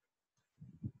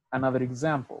 Another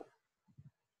example.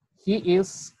 He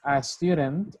is a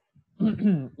student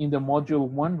in the module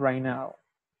 1 right now.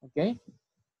 Ok.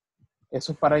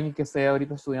 Eso es para alguien que esté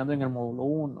ahorita estudiando en el módulo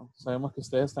 1. Sabemos que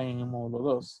ustedes están en el módulo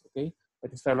 2. Ok.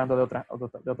 Aquí estoy hablando de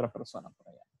otra persona por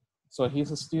allá. So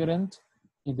he's a student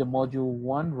in the module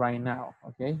 1 right now.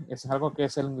 Ok. Eso es algo que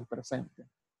es el presente.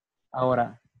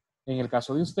 Ahora, en el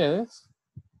caso de ustedes,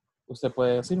 usted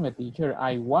puede decirme, teacher,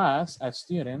 I was a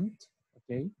student.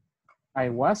 Ok. I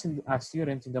was a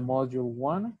student in the module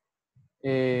 1.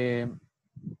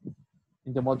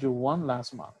 In the module 1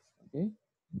 last month. Ok.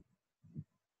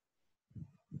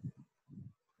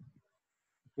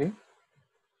 Ok.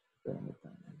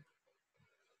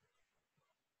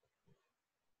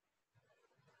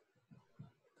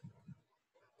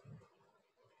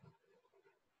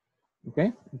 Ok,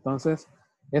 entonces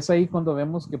es ahí cuando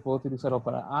vemos que puedo utilizarlo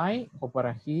para I o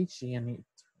para he, she, and it.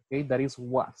 Ok, that is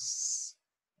was.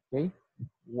 Ok,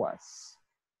 was.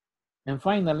 And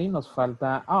finally nos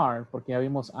falta are, porque ya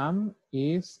vimos am,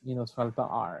 is y nos falta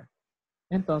are.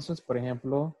 Entonces, por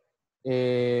ejemplo,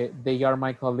 they are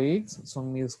my colleagues,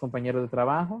 son mis compañeros de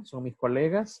trabajo, son mis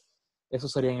colegas. Eso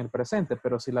sería en el presente,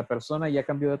 pero si la persona ya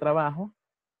cambió de trabajo,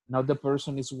 now the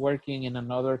person is working in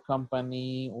another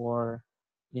company or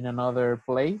in another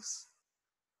place,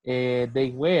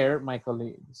 they were my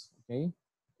colleagues, okay?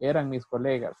 Eran mis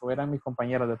colegas o eran mis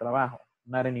compañeros de trabajo,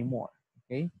 not anymore,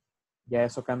 okay? Ya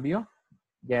eso cambió,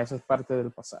 ya eso es parte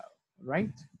del pasado,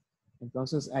 right?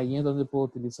 Entonces ahí es donde puedo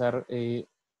utilizar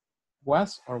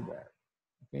was or were,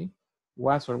 okay?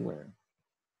 Was or were.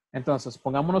 Entonces,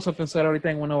 pongámonos a pensar ahorita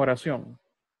en una oración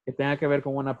que tenga que ver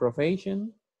con una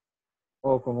profession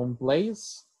o con un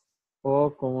place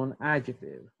o con un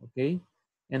adjective, ¿ok?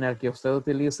 En el que usted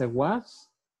utilice was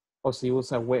o si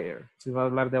usa where, si va a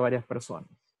hablar de varias personas,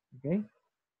 ¿ok?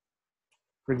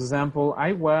 For example,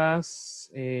 I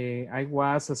was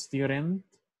a student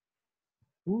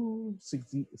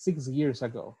 6 years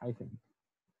ago, I think.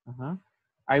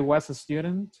 I was a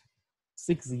student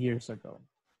 6 years ago,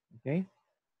 ¿ok?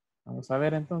 Vamos a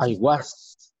ver entonces.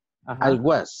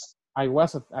 I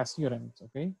was a student,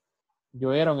 ¿ok?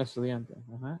 Yo era un estudiante.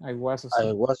 I was a student.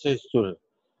 I was a student.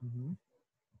 Uh-huh.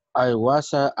 I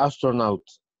was an astronaut.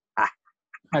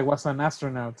 I was an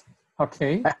astronaut.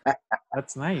 Okay.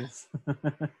 That's nice.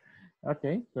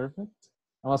 Okay, perfect.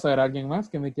 Vamos a ver, ¿alguien más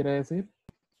que me quiere decir?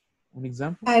 Un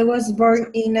ejemplo. I was born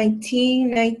in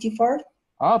 1994.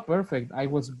 Oh, perfect. I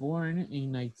was born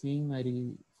in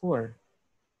 1994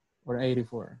 or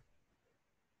 84.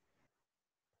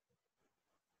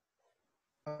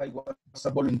 I was a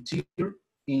volunteer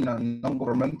in a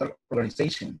non-governmental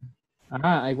organization.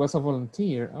 I was a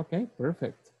volunteer. Okay,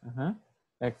 perfect.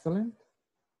 Excellent.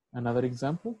 Another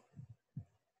example.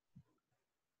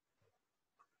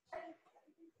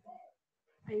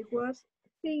 I was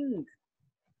thin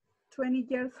 20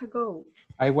 years ago.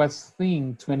 I was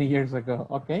thin 20 years ago.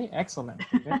 Okay, excellent.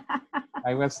 Okay.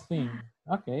 I was thin.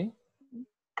 Okay.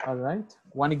 All right.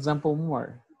 One example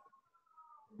more.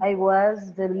 I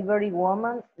was delivery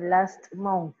woman last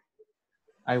month.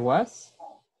 I was?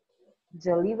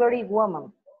 Delivery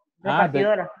woman.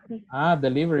 Repartidora.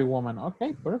 Delivery woman.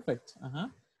 Okay, perfect.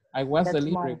 I was That's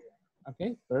delivery. month.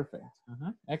 Okay, perfect.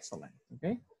 Excellent.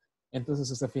 Okay. Entonces,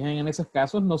 si se fijan en esos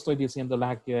casos, no estoy diciendo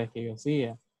las actividades que yo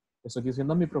hacía. Estoy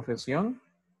diciendo mi profesión.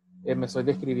 Me estoy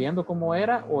describiendo cómo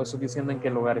era o estoy diciendo en qué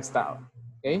lugar estaba.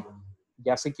 ¿Ok?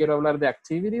 Ya si quiero hablar de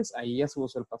activities, ahí ya se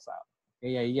usa el pasado. ¿Ok?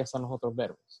 Ahí ya son los otros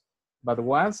verbos. But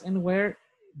was and where,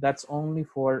 that's only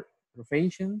for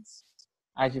professions,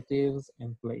 adjectives,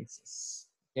 and places.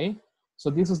 ¿Ok?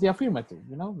 So this is the affirmative,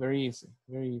 you know, very easy,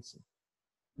 very easy.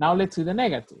 Now let's see the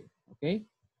negative. ¿Ok?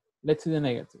 Let's see the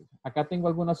negative. Acá tengo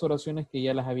algunas oraciones que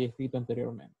ya las había escrito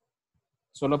anteriormente.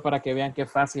 Solo para que vean qué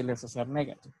fácil es hacer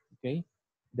negative. ¿Ok?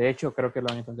 De hecho, creo que lo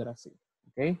van a entender así.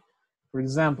 ¿Ok? For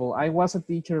example, I was a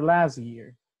teacher last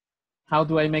year. How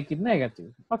do I make it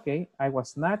negative? Okay, I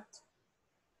was not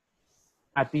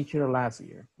a teacher last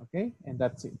year. Okay, and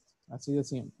that's it. Así de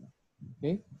simple.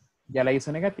 Okay, ya la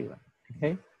hice negativa.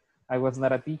 Okay, I was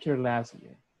not a teacher last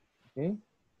year. Okay,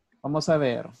 vamos a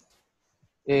ver.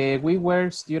 We were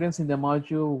students in the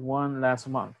module 1 last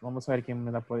month. Vamos a ver quién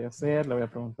me la puede hacer. Le voy a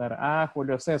preguntar a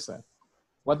Julio César.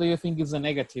 What do you think is the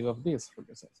negative of this,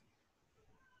 Julio César?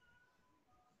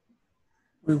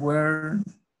 We were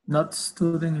not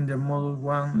students in the module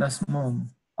 1 last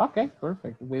month. Okay,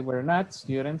 perfect. We were not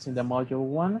students in the module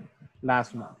 1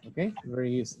 last month. Okay,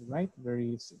 very easy, right?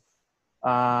 Very easy.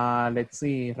 Let's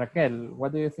see, Raquel,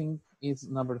 what do you think is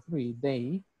number 3?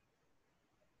 They.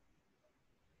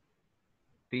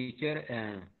 Teacher,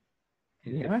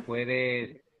 Yeah.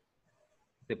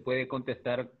 se puede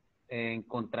contestar en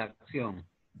contracción.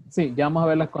 Sí, ya vamos a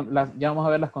ver ya vamos a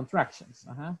ver las contractions.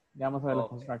 Ya vamos a ver las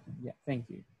contractions. Yeah, thank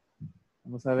you.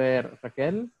 Vamos a ver,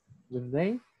 Raquel, with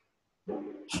they.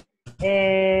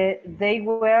 They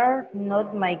were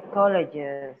not my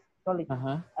colleagues.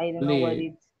 I don't know what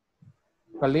it's.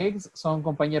 Colleagues son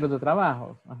compañeros de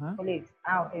trabajo. Colleagues.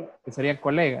 Okay. Que serían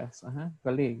colegas.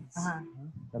 Colleagues.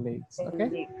 Colleagues. Okay.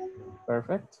 Colleagues.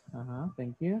 Perfect.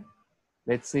 Thank you.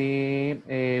 Let's see.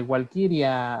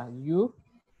 Walkiria, you.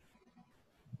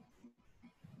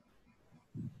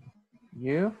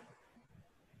 You.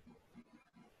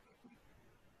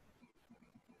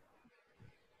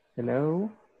 Hello.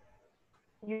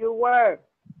 You were.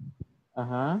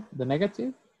 The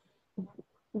negative?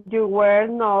 You were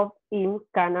not in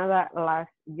Canada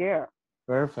last year.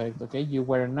 Perfect. Okay, you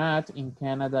were not in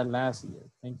Canada last year.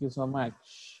 Thank you so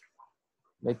much.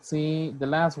 Let's see the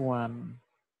last one.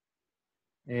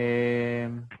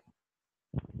 Vamos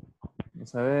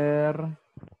a ver.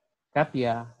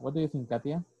 Katia, what do you think,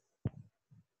 Katia?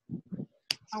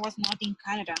 I was not in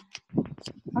Canada.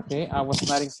 Okay, I was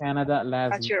not in Canada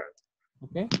last year. Year.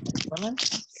 Okay, excellent.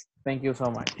 Thank you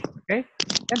so much. Okay,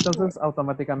 entonces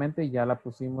automáticamente ya la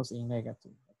pusimos en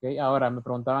negative. Okay, ahora me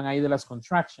preguntaban ahí de las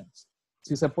contractions.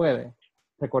 Sí se puede.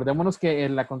 Recordémonos que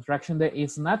la contraction de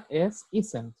is not es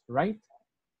isn't, right?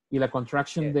 Y la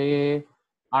contraction de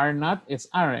are not es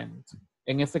aren't.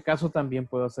 En este caso también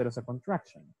puedo hacer esa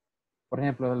contraction. Por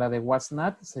ejemplo, la de was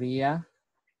not sería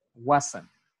wasn't.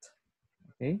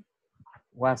 Okay,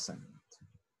 wasn't.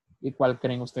 ¿Y cuál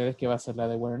creen ustedes que va a ser la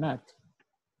de were not?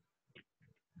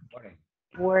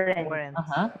 Weren't.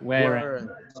 Weren't.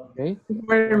 Okay.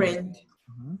 Weren't.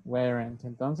 Weren't.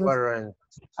 Entonces, Weren't.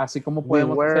 así como We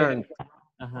podemos weren't.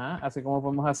 hacer, así como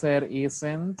podemos hacer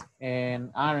isn't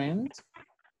and aren't,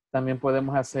 también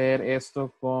podemos hacer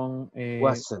esto con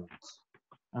Wasn't.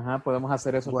 podemos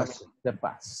hacer eso Wasn't. también the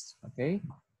past, okay?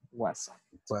 Wasn't.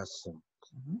 Wasn't.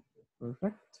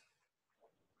 Perfect.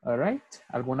 All right.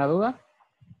 ¿Alguna duda?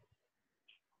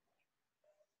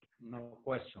 No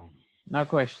question. No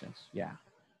questions, yeah.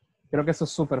 Creo que eso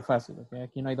es súper fácil, ¿okay?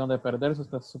 Aquí no hay donde perderse,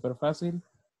 esto es súper fácil.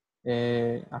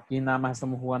 Aquí nada más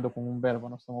estamos jugando con un verbo,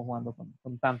 no estamos jugando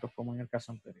con tantos como en el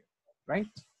caso anterior,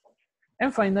 right?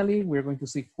 And finally, we're going to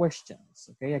see questions,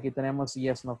 okay? Aquí tenemos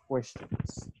yes, no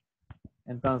questions.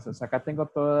 Entonces, acá tengo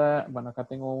toda, bueno, acá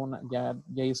tengo una,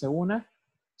 ya hice una,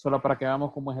 solo para que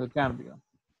veamos cómo es el cambio.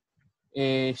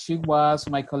 She was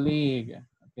my colleague,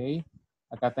 okay?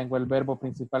 Acá tengo el verbo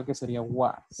principal que sería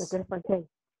was.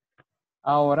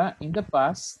 Ahora, in the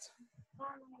past,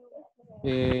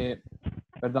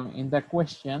 perdón, in the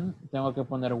question tengo que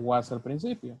poner was al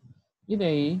principio. Y de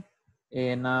ahí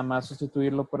nada más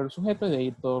sustituirlo por el sujeto y de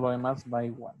ahí todo lo demás va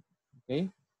igual. Ok.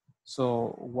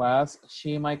 So, was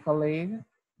she my colleague?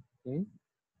 Okay.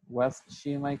 Was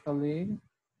she my colleague?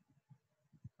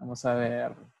 Vamos a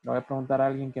ver. Le voy a preguntar a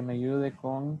alguien que me ayude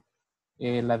con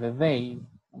la de they.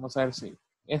 Vamos a ver si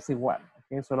es igual.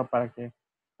 Okay. Solo para que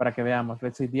veamos.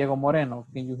 Let's see, Diego Moreno.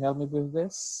 Can you help me with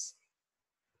this?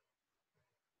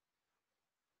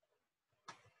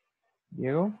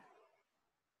 Diego?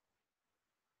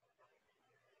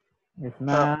 If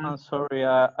not, I'm sorry,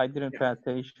 I didn't pay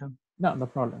attention. no, no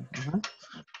problem.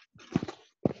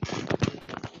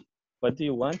 What do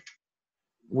you want?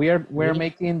 We're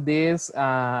making this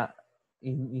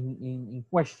in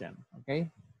question,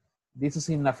 okay? This is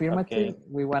in affirmative. Okay.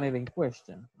 We want it in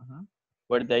question.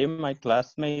 Were they my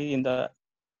classmate in the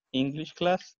English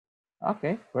class?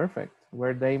 Okay, perfect.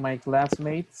 Were they my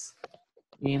classmates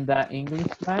in the English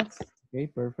class? Okay,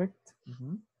 perfect.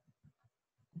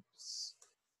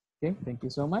 Okay, thank you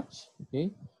so much.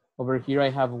 Okay, over here I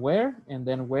have where, and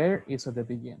then where is at the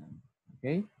beginning.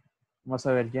 Okay, vamos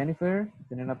a ver, Jennifer,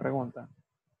 tiene una pregunta.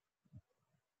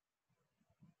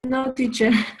 No,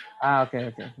 teacher.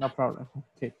 Okay, no problem.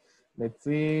 Okay, let's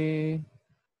see.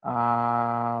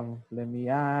 Let me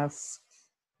ask.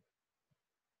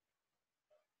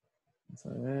 Vamos a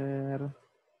ver.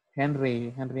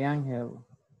 Henry Angel.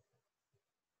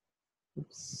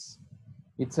 Oops.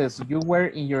 It says, you were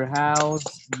in your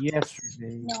house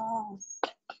yesterday. No.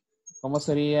 ¿Cómo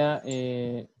sería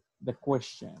the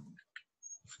question?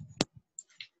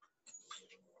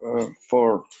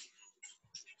 For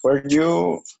were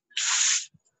you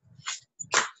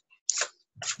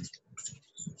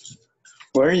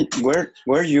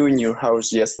in your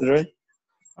house yesterday?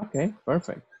 Okay,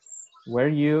 perfect. Were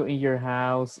you in your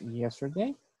house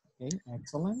yesterday? Okay,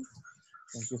 excellent.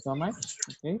 Thank you so much.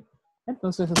 Okay.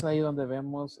 Entonces es ahí donde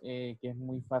vemos que es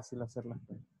muy fácil hacer las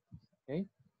preguntas. Okay.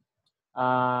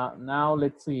 Now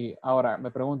let's see. Ahora me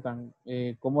preguntan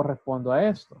cómo respondo a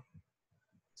esto.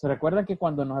 ¿Se recuerdan que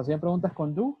cuando nos hacían preguntas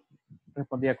con do,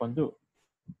 respondía con do?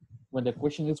 When the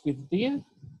question is with did,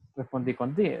 respondí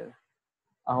con did.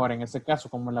 Ahora en este caso,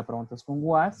 como la pregunta es con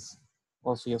was,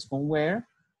 o si es con where,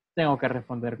 tengo que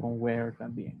responder con where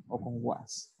también, o con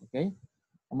was. ¿Ok?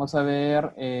 Vamos a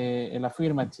ver el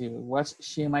affirmative. Was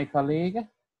she my colleague?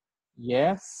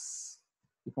 Yes.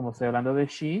 Y como estoy hablando de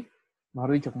she,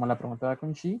 mejor dicho, como la pregunta va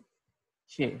con she.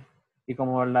 Y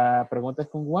como la pregunta es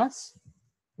con was,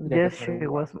 yes, she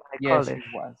was my yes, colleague.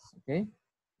 she was. Okay.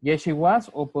 Yes, she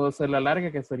was, o puedo hacer la larga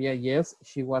que sería yes,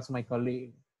 she was my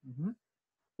colleague.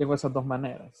 Tengo esas dos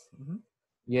maneras.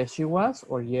 Yes, she was,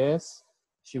 o yes,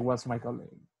 she was my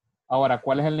colleague. Ahora,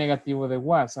 ¿cuál es el negativo de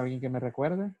was? ¿Alguien que me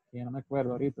recuerde? Que ya no me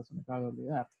acuerdo ahorita, se me acaba de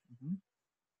olvidar.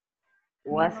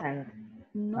 Wasn't.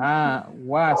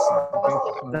 Wasn't.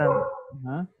 Okay.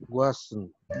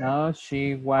 Wasn't. No,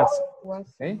 she wasn't.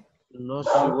 Okay. No,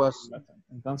 she wasn't.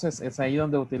 Entonces, es ahí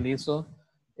donde utilizo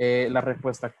la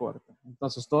respuesta corta.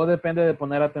 Entonces, todo depende de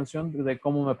poner atención de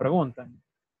cómo me preguntan.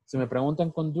 Si me preguntan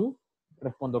con do,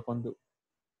 respondo con do.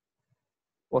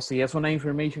 O si es una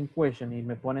information question y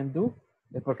me ponen do,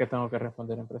 es porque tengo que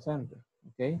responder en presente.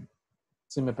 ¿Ok?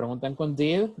 Si me preguntan con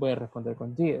did, voy a responder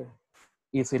con did.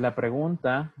 Y si la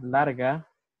pregunta larga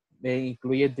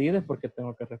incluye did, es porque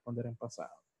tengo que responder en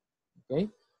pasado. ¿Ok?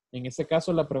 En ese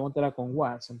caso, la pregunta era con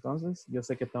was. Entonces, yo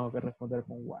sé que tengo que responder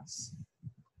con was.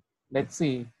 Let's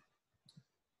see.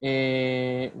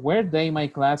 Were they my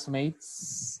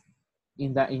classmates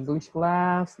in the English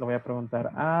class? Lo voy a preguntar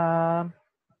a...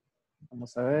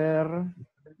 Vamos a ver.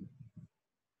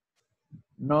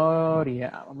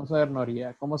 Noria. Vamos a ver,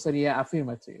 Noria. ¿Cómo sería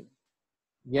affirmative?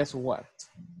 Yes, what?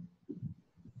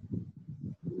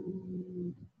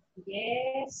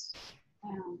 Yes.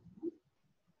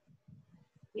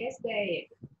 Yes, they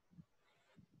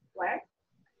were.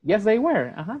 Yes, they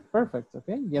were. Ajá, perfect. Ok,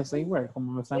 yes, they were.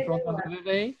 Como me están Yes, preguntando de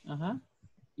they, ajá.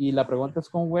 Y la pregunta es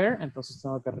con where, entonces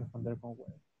tengo que responder con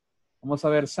where. Vamos a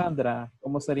ver, Sandra,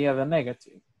 ¿cómo sería the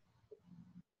negative?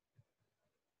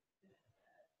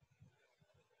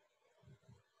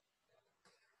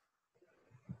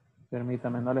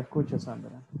 Permítame, no la escucho,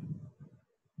 Sandra.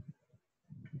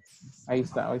 Ahí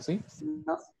está, ¿hoy sí?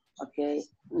 No, okay.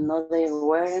 No, they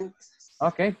weren't.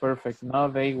 Okay, perfect. No,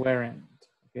 they weren't.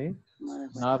 Okay.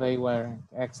 No, they weren't.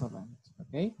 Excellent.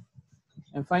 Okay.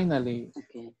 And finally,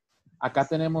 acá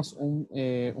tenemos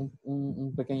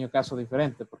un pequeño caso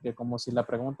diferente, porque como si la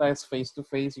pregunta es face to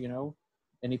face, you know,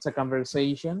 and it's a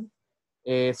conversation,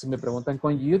 si me preguntan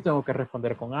con you, tengo que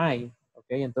responder con I.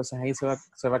 Okay. Entonces ahí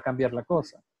se va a cambiar la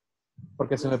cosa.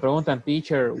 Porque si me preguntan,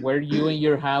 teacher, were you in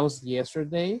your house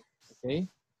yesterday? Okay.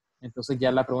 Entonces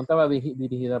ya la pregunta va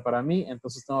dirigida para mí,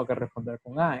 entonces tengo que responder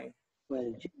con I.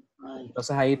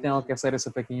 Entonces ahí tengo que hacer ese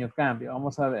pequeño cambio.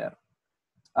 Vamos a ver.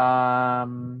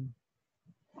 Vamos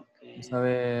a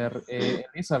ver,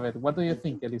 Elizabeth, what do you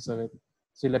think, Elizabeth?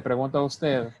 Si le pregunto a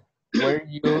usted, were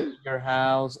you in your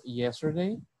house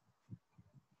yesterday?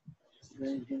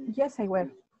 Yes, I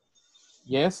were.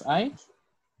 Yes, I?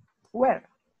 Where?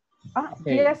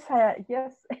 Okay. Yes,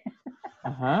 yes.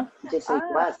 Yes, I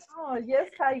was. Oh, yes,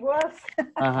 I was.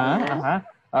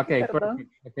 Okay, Perdón.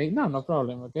 perfect. Okay, no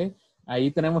problem, okay.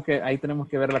 Ahí tenemos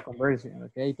que ver la conversión,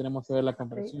 okay. Ahí tenemos que ver la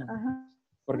conversión.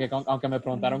 Porque aunque me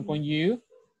preguntaron con you,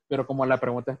 pero como la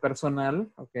pregunta es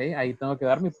personal, okay, ahí tengo que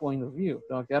dar mi point of view,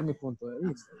 tengo que dar mi punto de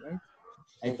vista, right?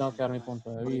 Ahí tengo que dar mi punto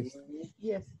de vista.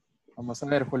 Yes. Vamos a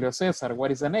ver, Julio César,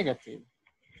 what is the negative?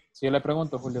 Si yo le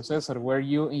pregunto, Julio César, were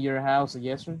you in your house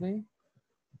yesterday?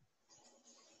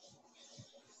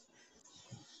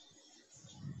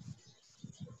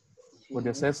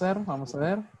 Julio César, vamos a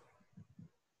ver.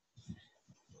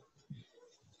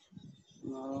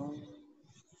 No,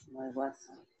 no, I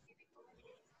wasn't.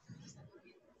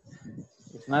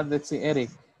 If not, let's see, Eric.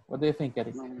 What do you think,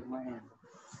 Eric? No, I wasn't.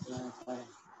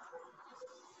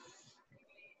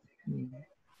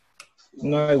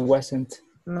 No, I wasn't.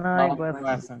 No, No, I I wasn't.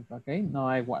 wasn't. Okay, no,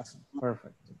 I wasn't.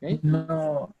 Perfect. Okay.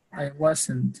 No, I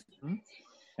wasn't.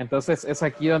 Entonces es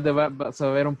aquí donde vas a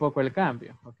ver un poco el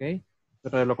cambio, ¿ok?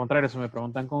 Pero de lo contrario, si me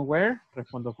preguntan con where,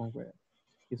 respondo con where.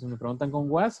 Y si me preguntan con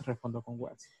was, respondo con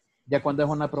was. Ya cuando es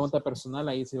una pregunta personal,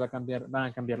 ahí sí van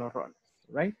a cambiar los roles,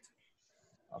 right?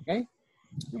 ¿Ok?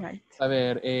 Right. A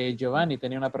ver, Giovanni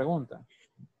tenía una pregunta.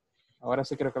 Ahora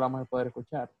sí creo que la vamos a poder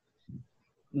escuchar.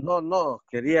 No,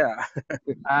 quería,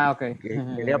 Ok.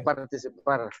 quería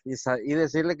participar y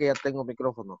decirle que ya tengo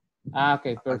micrófono.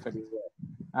 Ok, perfecto.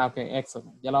 Ok,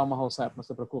 excelente. Ya la vamos a usar, no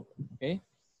se preocupe. Ok,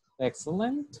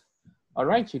 excelente. All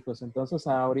right, chicos. Entonces,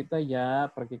 ahorita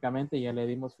ya prácticamente ya le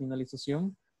dimos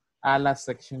finalización a la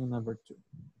section number 2.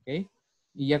 Ok.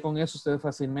 Y ya con eso ustedes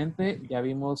fácilmente ya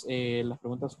vimos las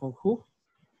preguntas con who.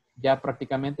 Ya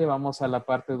prácticamente vamos a la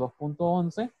parte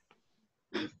 2.11.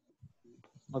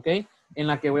 Ok. En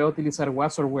la que voy a utilizar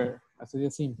was or where. Así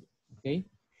de simple. Ok.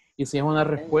 Y si es una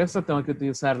respuesta, tengo que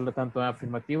utilizarlo tanto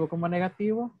afirmativo como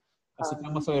negativo. Así que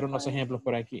vamos a ver unos ejemplos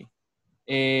por aquí.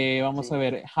 Vamos a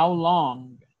ver, how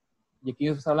long. Y aquí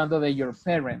está hablando de your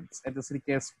parents, es decir,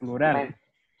 que es plural.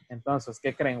 Entonces,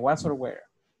 ¿qué creen? Was or where?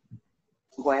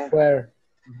 Where?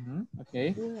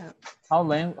 Okay. How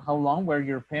long were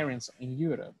your parents in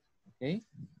Europe? Okay.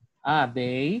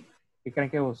 They, ¿qué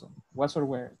creen que uso? Was or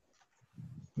where?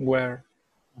 Where?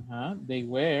 They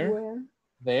were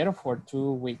there for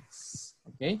 2 weeks.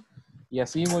 Okay. Y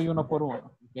así voy uno por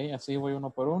uno. Okay. Así voy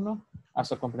uno por uno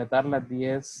hasta completar las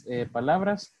 10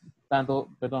 palabras,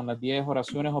 las 10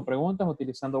 oraciones o preguntas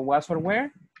utilizando was or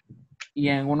where. Y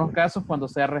en unos casos cuando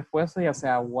sea respuesta, ya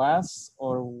sea was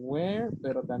or were,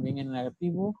 pero también en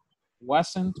negativo,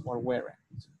 wasn't or weren't.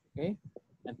 Okay.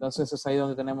 Entonces es ahí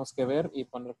donde tenemos que ver y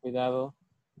poner cuidado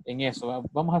en eso.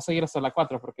 Vamos a seguir hasta la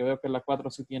 4 porque veo que la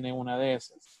 4 sí tiene una de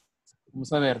esas.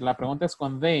 Vamos a ver, la pregunta es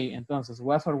con they, entonces,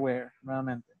 was or where,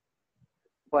 nuevamente.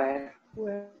 Where.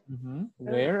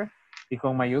 Where, y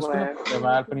con mayúscula, que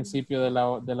va al principio de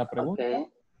la pregunta.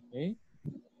 Okay.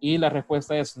 Y la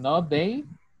respuesta es no, they.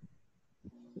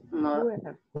 No,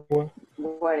 weren't.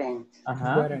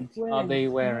 No, they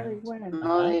weren't.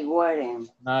 No, they weren't.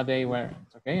 No, they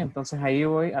weren't. Ok, entonces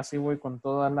así voy con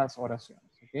todas las oraciones.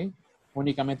 Ok,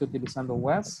 únicamente utilizando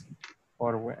was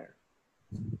or were.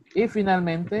 Y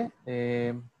finalmente,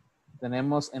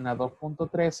 tenemos en la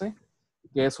 2.13,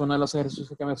 que es uno de los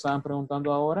ejercicios que me estaban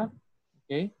preguntando ahora,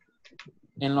 ¿ok?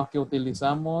 En los que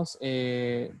utilizamos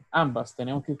ambas.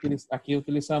 Aquí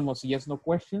utilizamos yes, no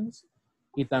questions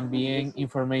y también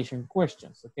information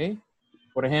questions, ¿ok?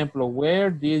 Por ejemplo,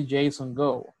 where did Jason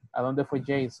go? ¿A dónde fue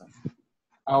Jason?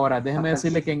 Ahora, déjeme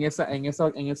decirle que en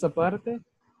esa parte,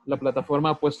 la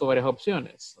plataforma ha puesto varias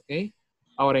opciones, ¿ok?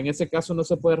 Ahora, en ese caso no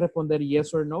se puede responder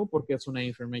yes or no porque es una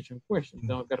information question.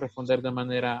 Tengo que responder de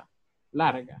manera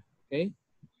larga, ¿ok?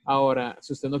 Ahora,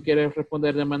 si usted no quiere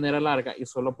responder de manera larga y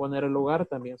solo poner el lugar,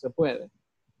 también se puede.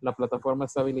 La plataforma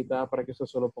está habilitada para que usted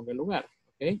solo ponga el lugar,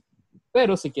 ¿ok?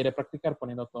 Pero si quiere practicar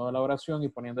poniendo toda la oración y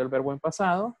poniendo el verbo en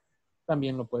pasado,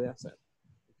 también lo puede hacer,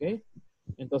 ¿ok?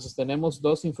 Entonces tenemos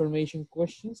 2 information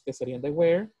questions que serían de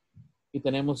where y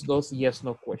tenemos 2 yes,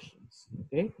 no questions,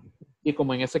 ¿ok? Y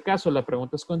como en ese caso la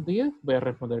pregunta es con did, voy a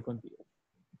responder con did.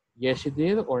 Yes, she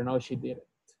did or no, she didn't.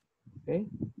 ¿Ok?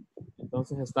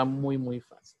 Entonces está muy, muy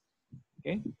fácil.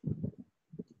 ¿Ok?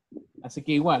 Así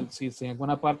que igual, si en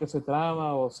alguna parte se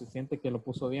traba o si siente que lo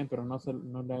puso bien, pero no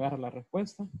le agarra la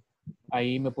respuesta,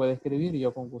 ahí me puede escribir y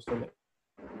yo con gusto leo.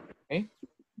 ¿Ok?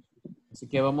 Así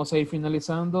que vamos a ir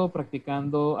finalizando,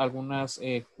 practicando algunas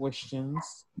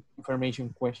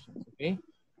information questions. ¿Ok?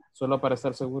 Solo para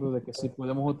estar seguro de que sí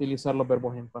podemos utilizar los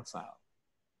verbos en pasado.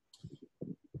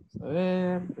 Vamos a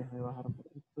ver, déjame bajar un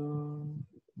poquito.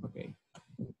 Ok.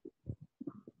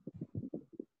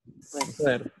 Vamos a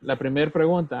ver, la primera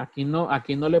pregunta, aquí no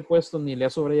le he puesto ni le he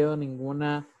subrayado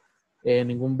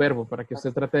ningún verbo para que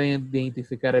usted trate de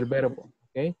identificar el verbo,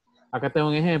 ¿ok? Acá tengo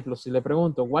un ejemplo, si le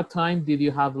pregunto, what time did you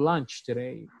have lunch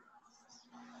today?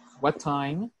 What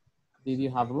time did you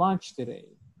have lunch today?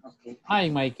 Okay.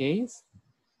 In my case,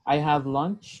 I had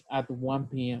lunch at 1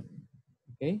 p.m.,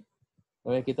 ¿ok?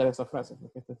 Voy a quitar esa frase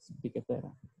porque esta es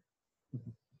piquetera.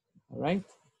 All right.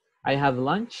 I had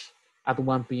lunch at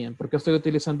 1 p.m. ¿Por qué estoy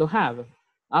utilizando have?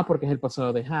 Porque es el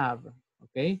pasado de have.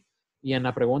 ¿Ok? Y en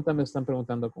la pregunta me están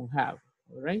preguntando con have.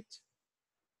 All right.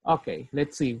 Ok,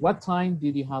 let's see. What time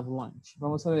did you have lunch?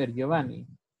 Vamos a ver, Giovanni.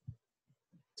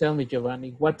 Tell me,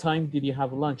 Giovanni, what time did you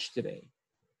have lunch today?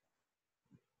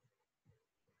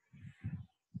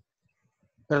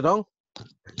 Perdón.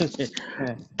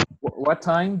 What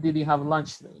time did you have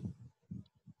lunch today?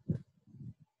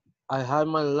 I had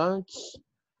my lunch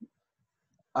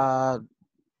at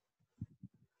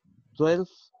 12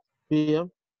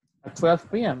 p.m. At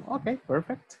 12 p.m. Okay,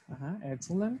 perfect.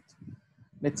 Excellent.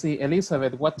 Let's see,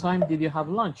 Elizabeth, what time did you have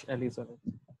lunch, Elizabeth?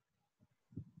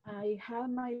 I had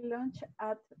my lunch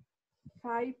at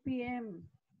 5 p.m.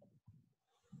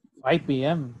 5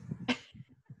 p.m.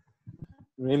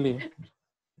 Really?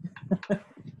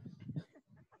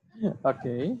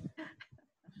 Okay.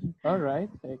 All right,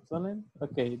 excellent.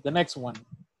 Okay, the next one.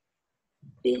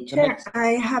 Teacher,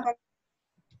 I have a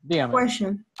Dígame.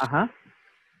 question. Ajá.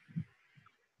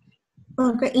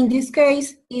 Okay, in this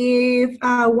case, if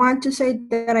I want to say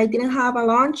that I didn't have a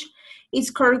lunch,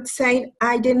 it's correct to say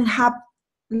I didn't have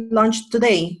lunch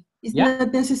today. It's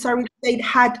not necessary to say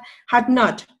had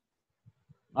not.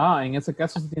 En ese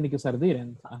caso se tiene que usar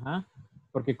didn't. Ajá.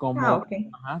 Porque como,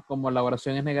 como la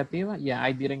oración es negativa,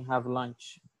 I didn't have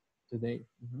lunch today.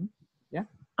 Yeah.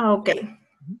 Okay.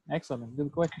 Excellent.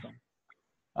 Good question.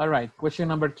 All right. Question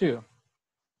number 2.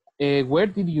 Where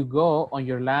did you go on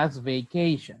your last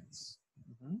vacations?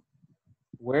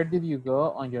 Where did you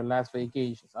go on your last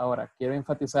vacations? Ahora, quiero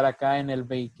enfatizar acá en el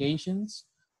vacations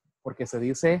porque se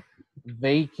dice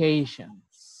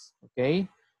vacations. Okay.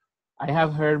 I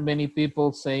have heard many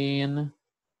people saying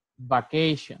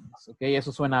vacations, ¿ok?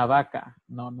 Eso suena a vaca.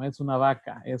 No, no es una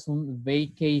vaca, es un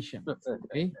vacation,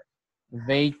 ¿ok?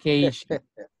 Vacation,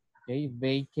 ¿ok?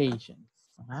 Vacations.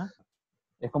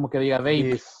 Es como que diga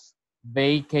baby.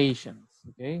 Vacations,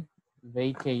 ¿ok?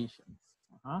 Vacations.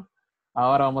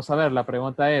 Ahora vamos a ver, la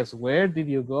pregunta es, where did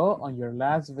you go on your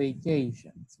last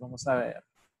vacations? Vamos a ver.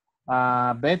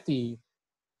 Betty,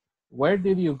 where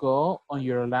did you go on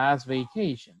your last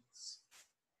vacations?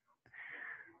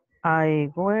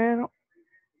 I will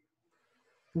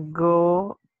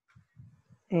go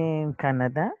in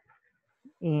Canada.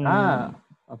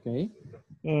 Okay.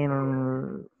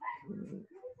 In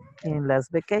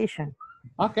last vacation.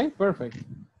 Ok, perfect.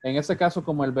 En ese caso,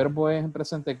 como el verbo es en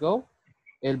presente go,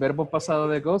 el verbo pasado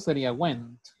de go sería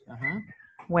went.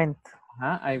 Went.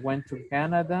 I went to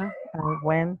Canada. I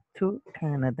went to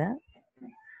Canada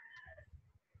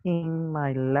in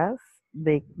my last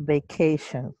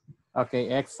vacation. Okay,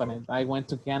 excellent. I went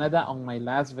to Canada on my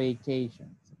last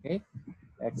vacation. Okay,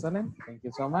 excellent. Thank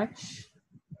you so much.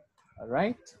 All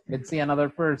right, let's see another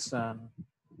person.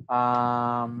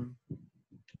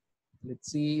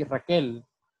 Let's see, Raquel.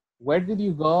 Where did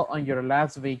you go on your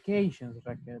last vacations,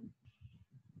 Raquel?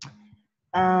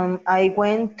 I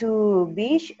went to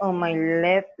beach on my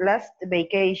last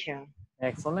vacation.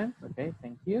 Excellent. Okay,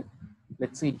 thank you.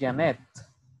 Let's see, Janet.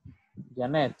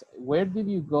 Janet, where did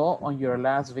you go on your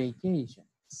last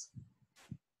vacations?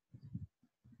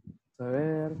 A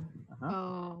ver.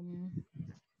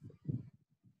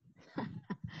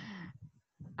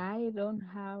 I don't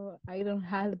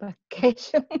have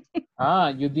vacation.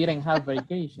 You didn't have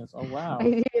vacations. Oh, wow.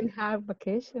 I didn't have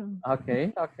vacation.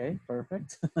 Okay,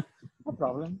 perfect. No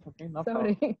problem. Okay, no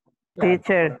Sorry. problem.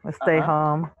 Teacher, stay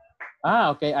home.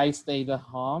 Okay, I stayed at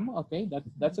home. Okay,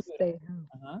 that's a good. Stay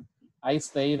home. I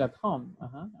stayed at home.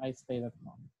 I stayed at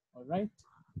home. All right.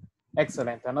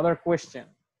 Excellent. Another question.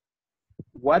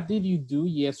 What did you do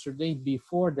yesterday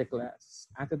before the class?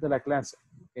 Antes de la clase.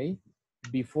 Okay.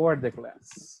 Before the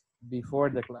class. Before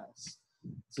the class.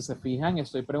 Si se fijan,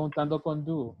 estoy preguntando con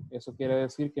do. Eso quiere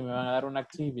decir que me van a dar una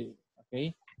activity.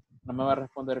 Okay. No me va a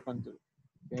responder con do.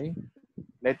 Okay.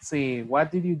 Let's see.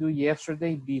 What did you do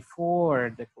yesterday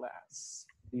before the class?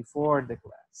 Before the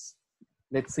class.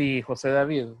 Let's see, Jose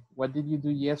David. What did you do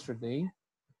yesterday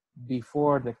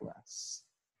before the class?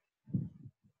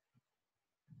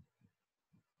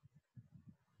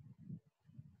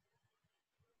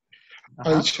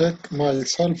 I checked my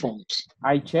cell phones.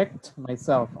 I checked my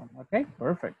cell phone. Okay,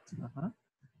 perfect.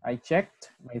 I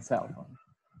checked my cell phone.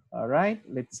 All right,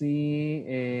 let's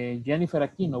see. Jennifer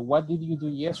Aquino, what did you do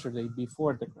yesterday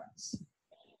before the class?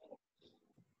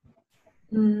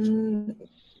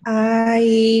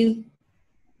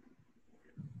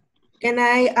 Can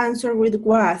I answer with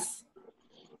was?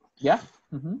 Yeah.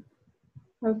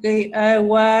 Okay, I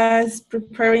was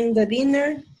preparing the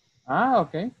dinner.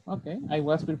 Okay, okay. I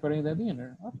was preparing the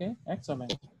dinner. Okay,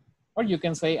 excellent. Or you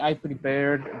can say I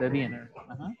prepared the dinner.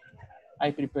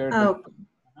 I prepared the dinner.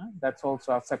 That's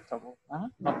also acceptable.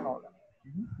 No problem.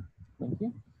 Thank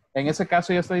you. En ese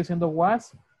caso ya estoy diciendo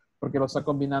was porque lo está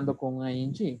combinando con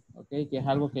ing, ¿ok? Que es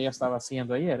algo que ella estaba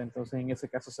haciendo ayer. Entonces en ese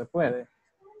caso se puede.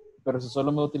 Pero si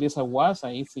solo me utiliza was,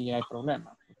 ahí sí hay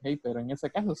problema. ¿Ok? Pero en ese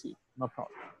caso sí, no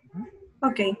problem.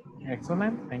 Okay.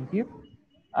 Excellent, thank you.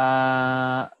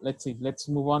 Let's see, let's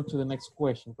move on to the next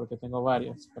question porque tengo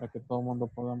varias para que todo el mundo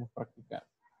podamos practicar.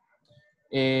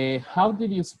 How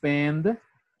did you spend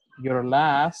your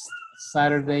last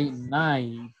Saturday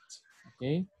night?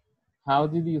 Okay. How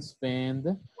did you spend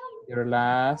your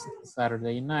last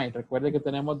Saturday night? Recuerde que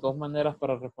tenemos dos maneras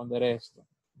para responder esto.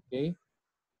 Okay.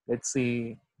 Let's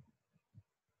see.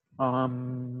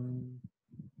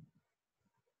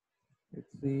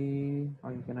 Let's see.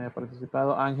 Alguien que no haya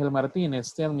participado. Ángel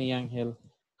Martínez. Tell me, Ángel.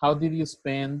 How did you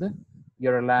spend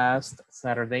your last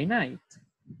Saturday night?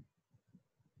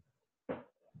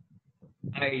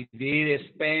 I did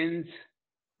spend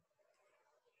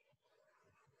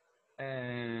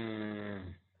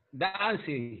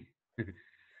dancing.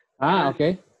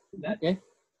 Okay. Okay.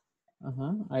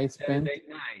 I spent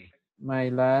my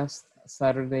last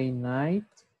Saturday night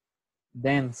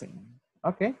dancing.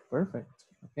 Okay, perfect.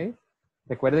 Okay.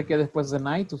 Recuerde que después de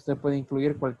night usted puede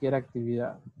incluir cualquier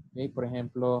actividad. Okay. Por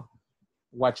ejemplo,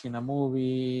 watching a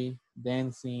movie,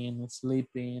 dancing,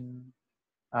 sleeping,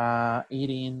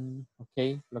 eating,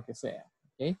 ok, lo que sea,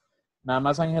 ok. Nada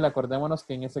más, Ángel, acordémonos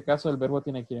que en este caso el verbo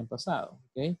tiene que ir en pasado,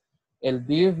 ok. El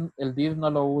did no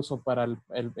lo uso para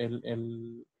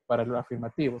para el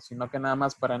afirmativo, sino que nada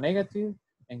más para negative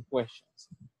and questions.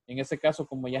 En este caso,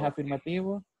 como ya es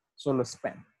afirmativo, solo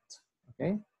spent,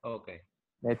 ok. Okay.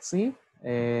 Let's see.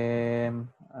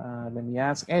 Let me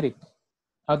ask Eric,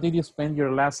 how did you spend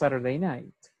your last Saturday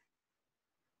night?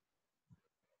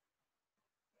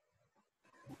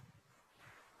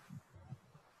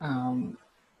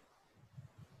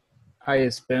 I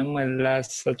spent my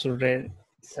last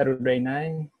Saturday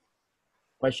night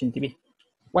watching TV.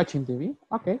 Watching TV.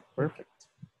 Okay, perfect.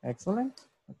 Excellent.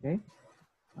 Okay.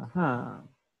 Ajá.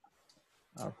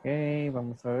 Ok,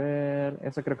 vamos a ver.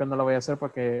 Eso creo que no lo voy a hacer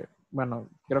porque, bueno,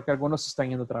 creo que algunos están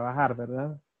yendo a trabajar,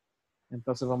 ¿verdad?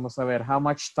 Entonces vamos a ver. How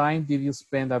much time did you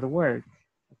spend at work?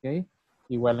 Ok.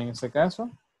 Igual en ese caso,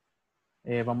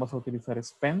 vamos a utilizar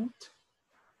spent.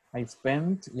 I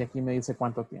spent. Y aquí me dice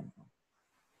cuánto tiempo.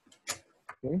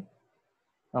 Ok.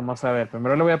 Vamos a ver.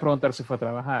 Primero le voy a preguntar si fue a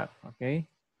trabajar. Ok.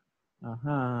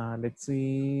 Ajá. Let's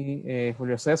see.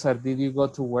 Julio César, did you go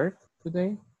to work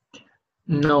today?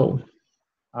 No.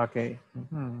 Okay.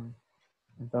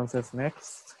 Entonces,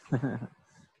 next.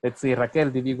 Let's see.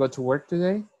 Raquel, did you go to work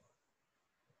today?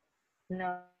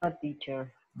 No,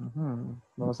 teacher.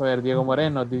 Vamos a ver. Diego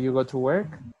Moreno, did you go to work?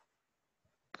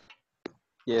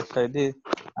 Yes, I did.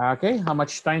 Okay. How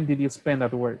much time did you spend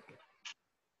at work?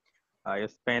 I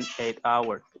spent 8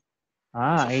 hours.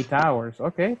 8 hours.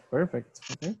 Okay, perfect.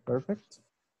 Okay, perfect.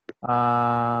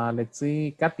 Let's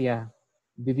see. Katia,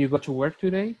 did you go to work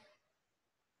today?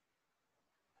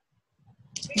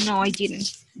 No, I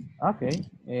didn't. Okay.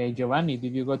 Giovanni,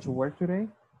 did you go to work today?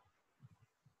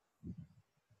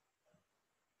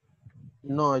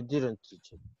 No, I didn't,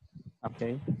 teacher.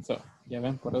 Okay, so, ya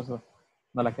ven, por eso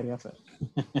no la quería hacer.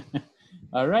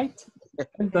 All right.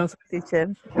 Entonces,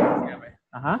 teacher.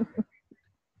 Ajá.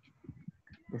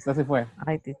 Usted se fue.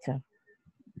 Hi, teacher.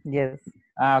 Yes.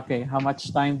 Okay. How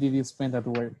much time did you spend at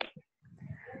work?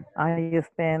 I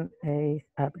spent 8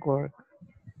 at work.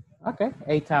 Okay,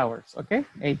 8 hours. Okay,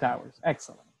 8 hours.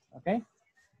 Excellent. Okay.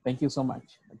 Thank you so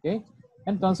much. Okay.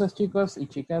 Entonces, chicos y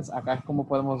chicas, acá es como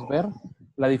podemos ver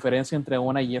la diferencia entre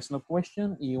una yes no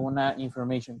question y una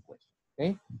information question.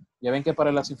 Okay. Ya ven que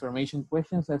para las information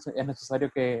questions es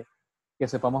necesario que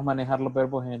sepamos manejar los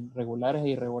verbos en regulares e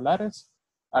irregulares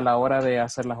a la hora de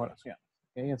hacer las oraciones.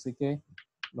 Okay. Así que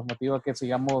los motivo a que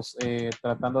sigamos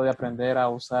tratando de aprender a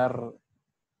usar,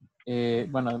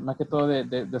 bueno, más que todo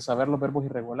de saber los verbos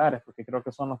irregulares, porque creo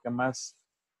que son los que más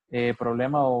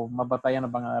problema o más batalla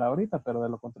nos van a dar ahorita, pero de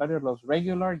lo contrario, los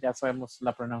regular ya sabemos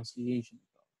la pronunciation.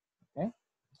 ¿Okay?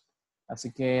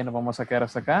 Así que nos vamos a quedar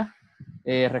hasta acá.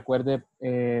 Recuerde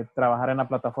trabajar en la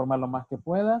plataforma lo más que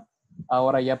pueda.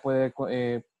 Ahora ya puede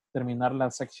terminar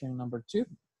la section number 2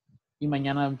 y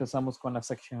mañana empezamos con la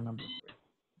section number 3.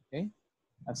 Okay?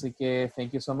 Así que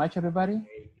thank you so much, everybody.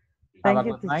 Have a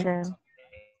good night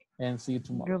and see you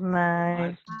tomorrow. Good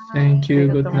night. Thank you.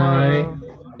 Good tomorrow.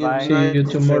 night. Bye. See you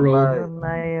tomorrow. Good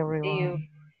night, everyone.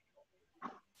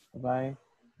 Bye.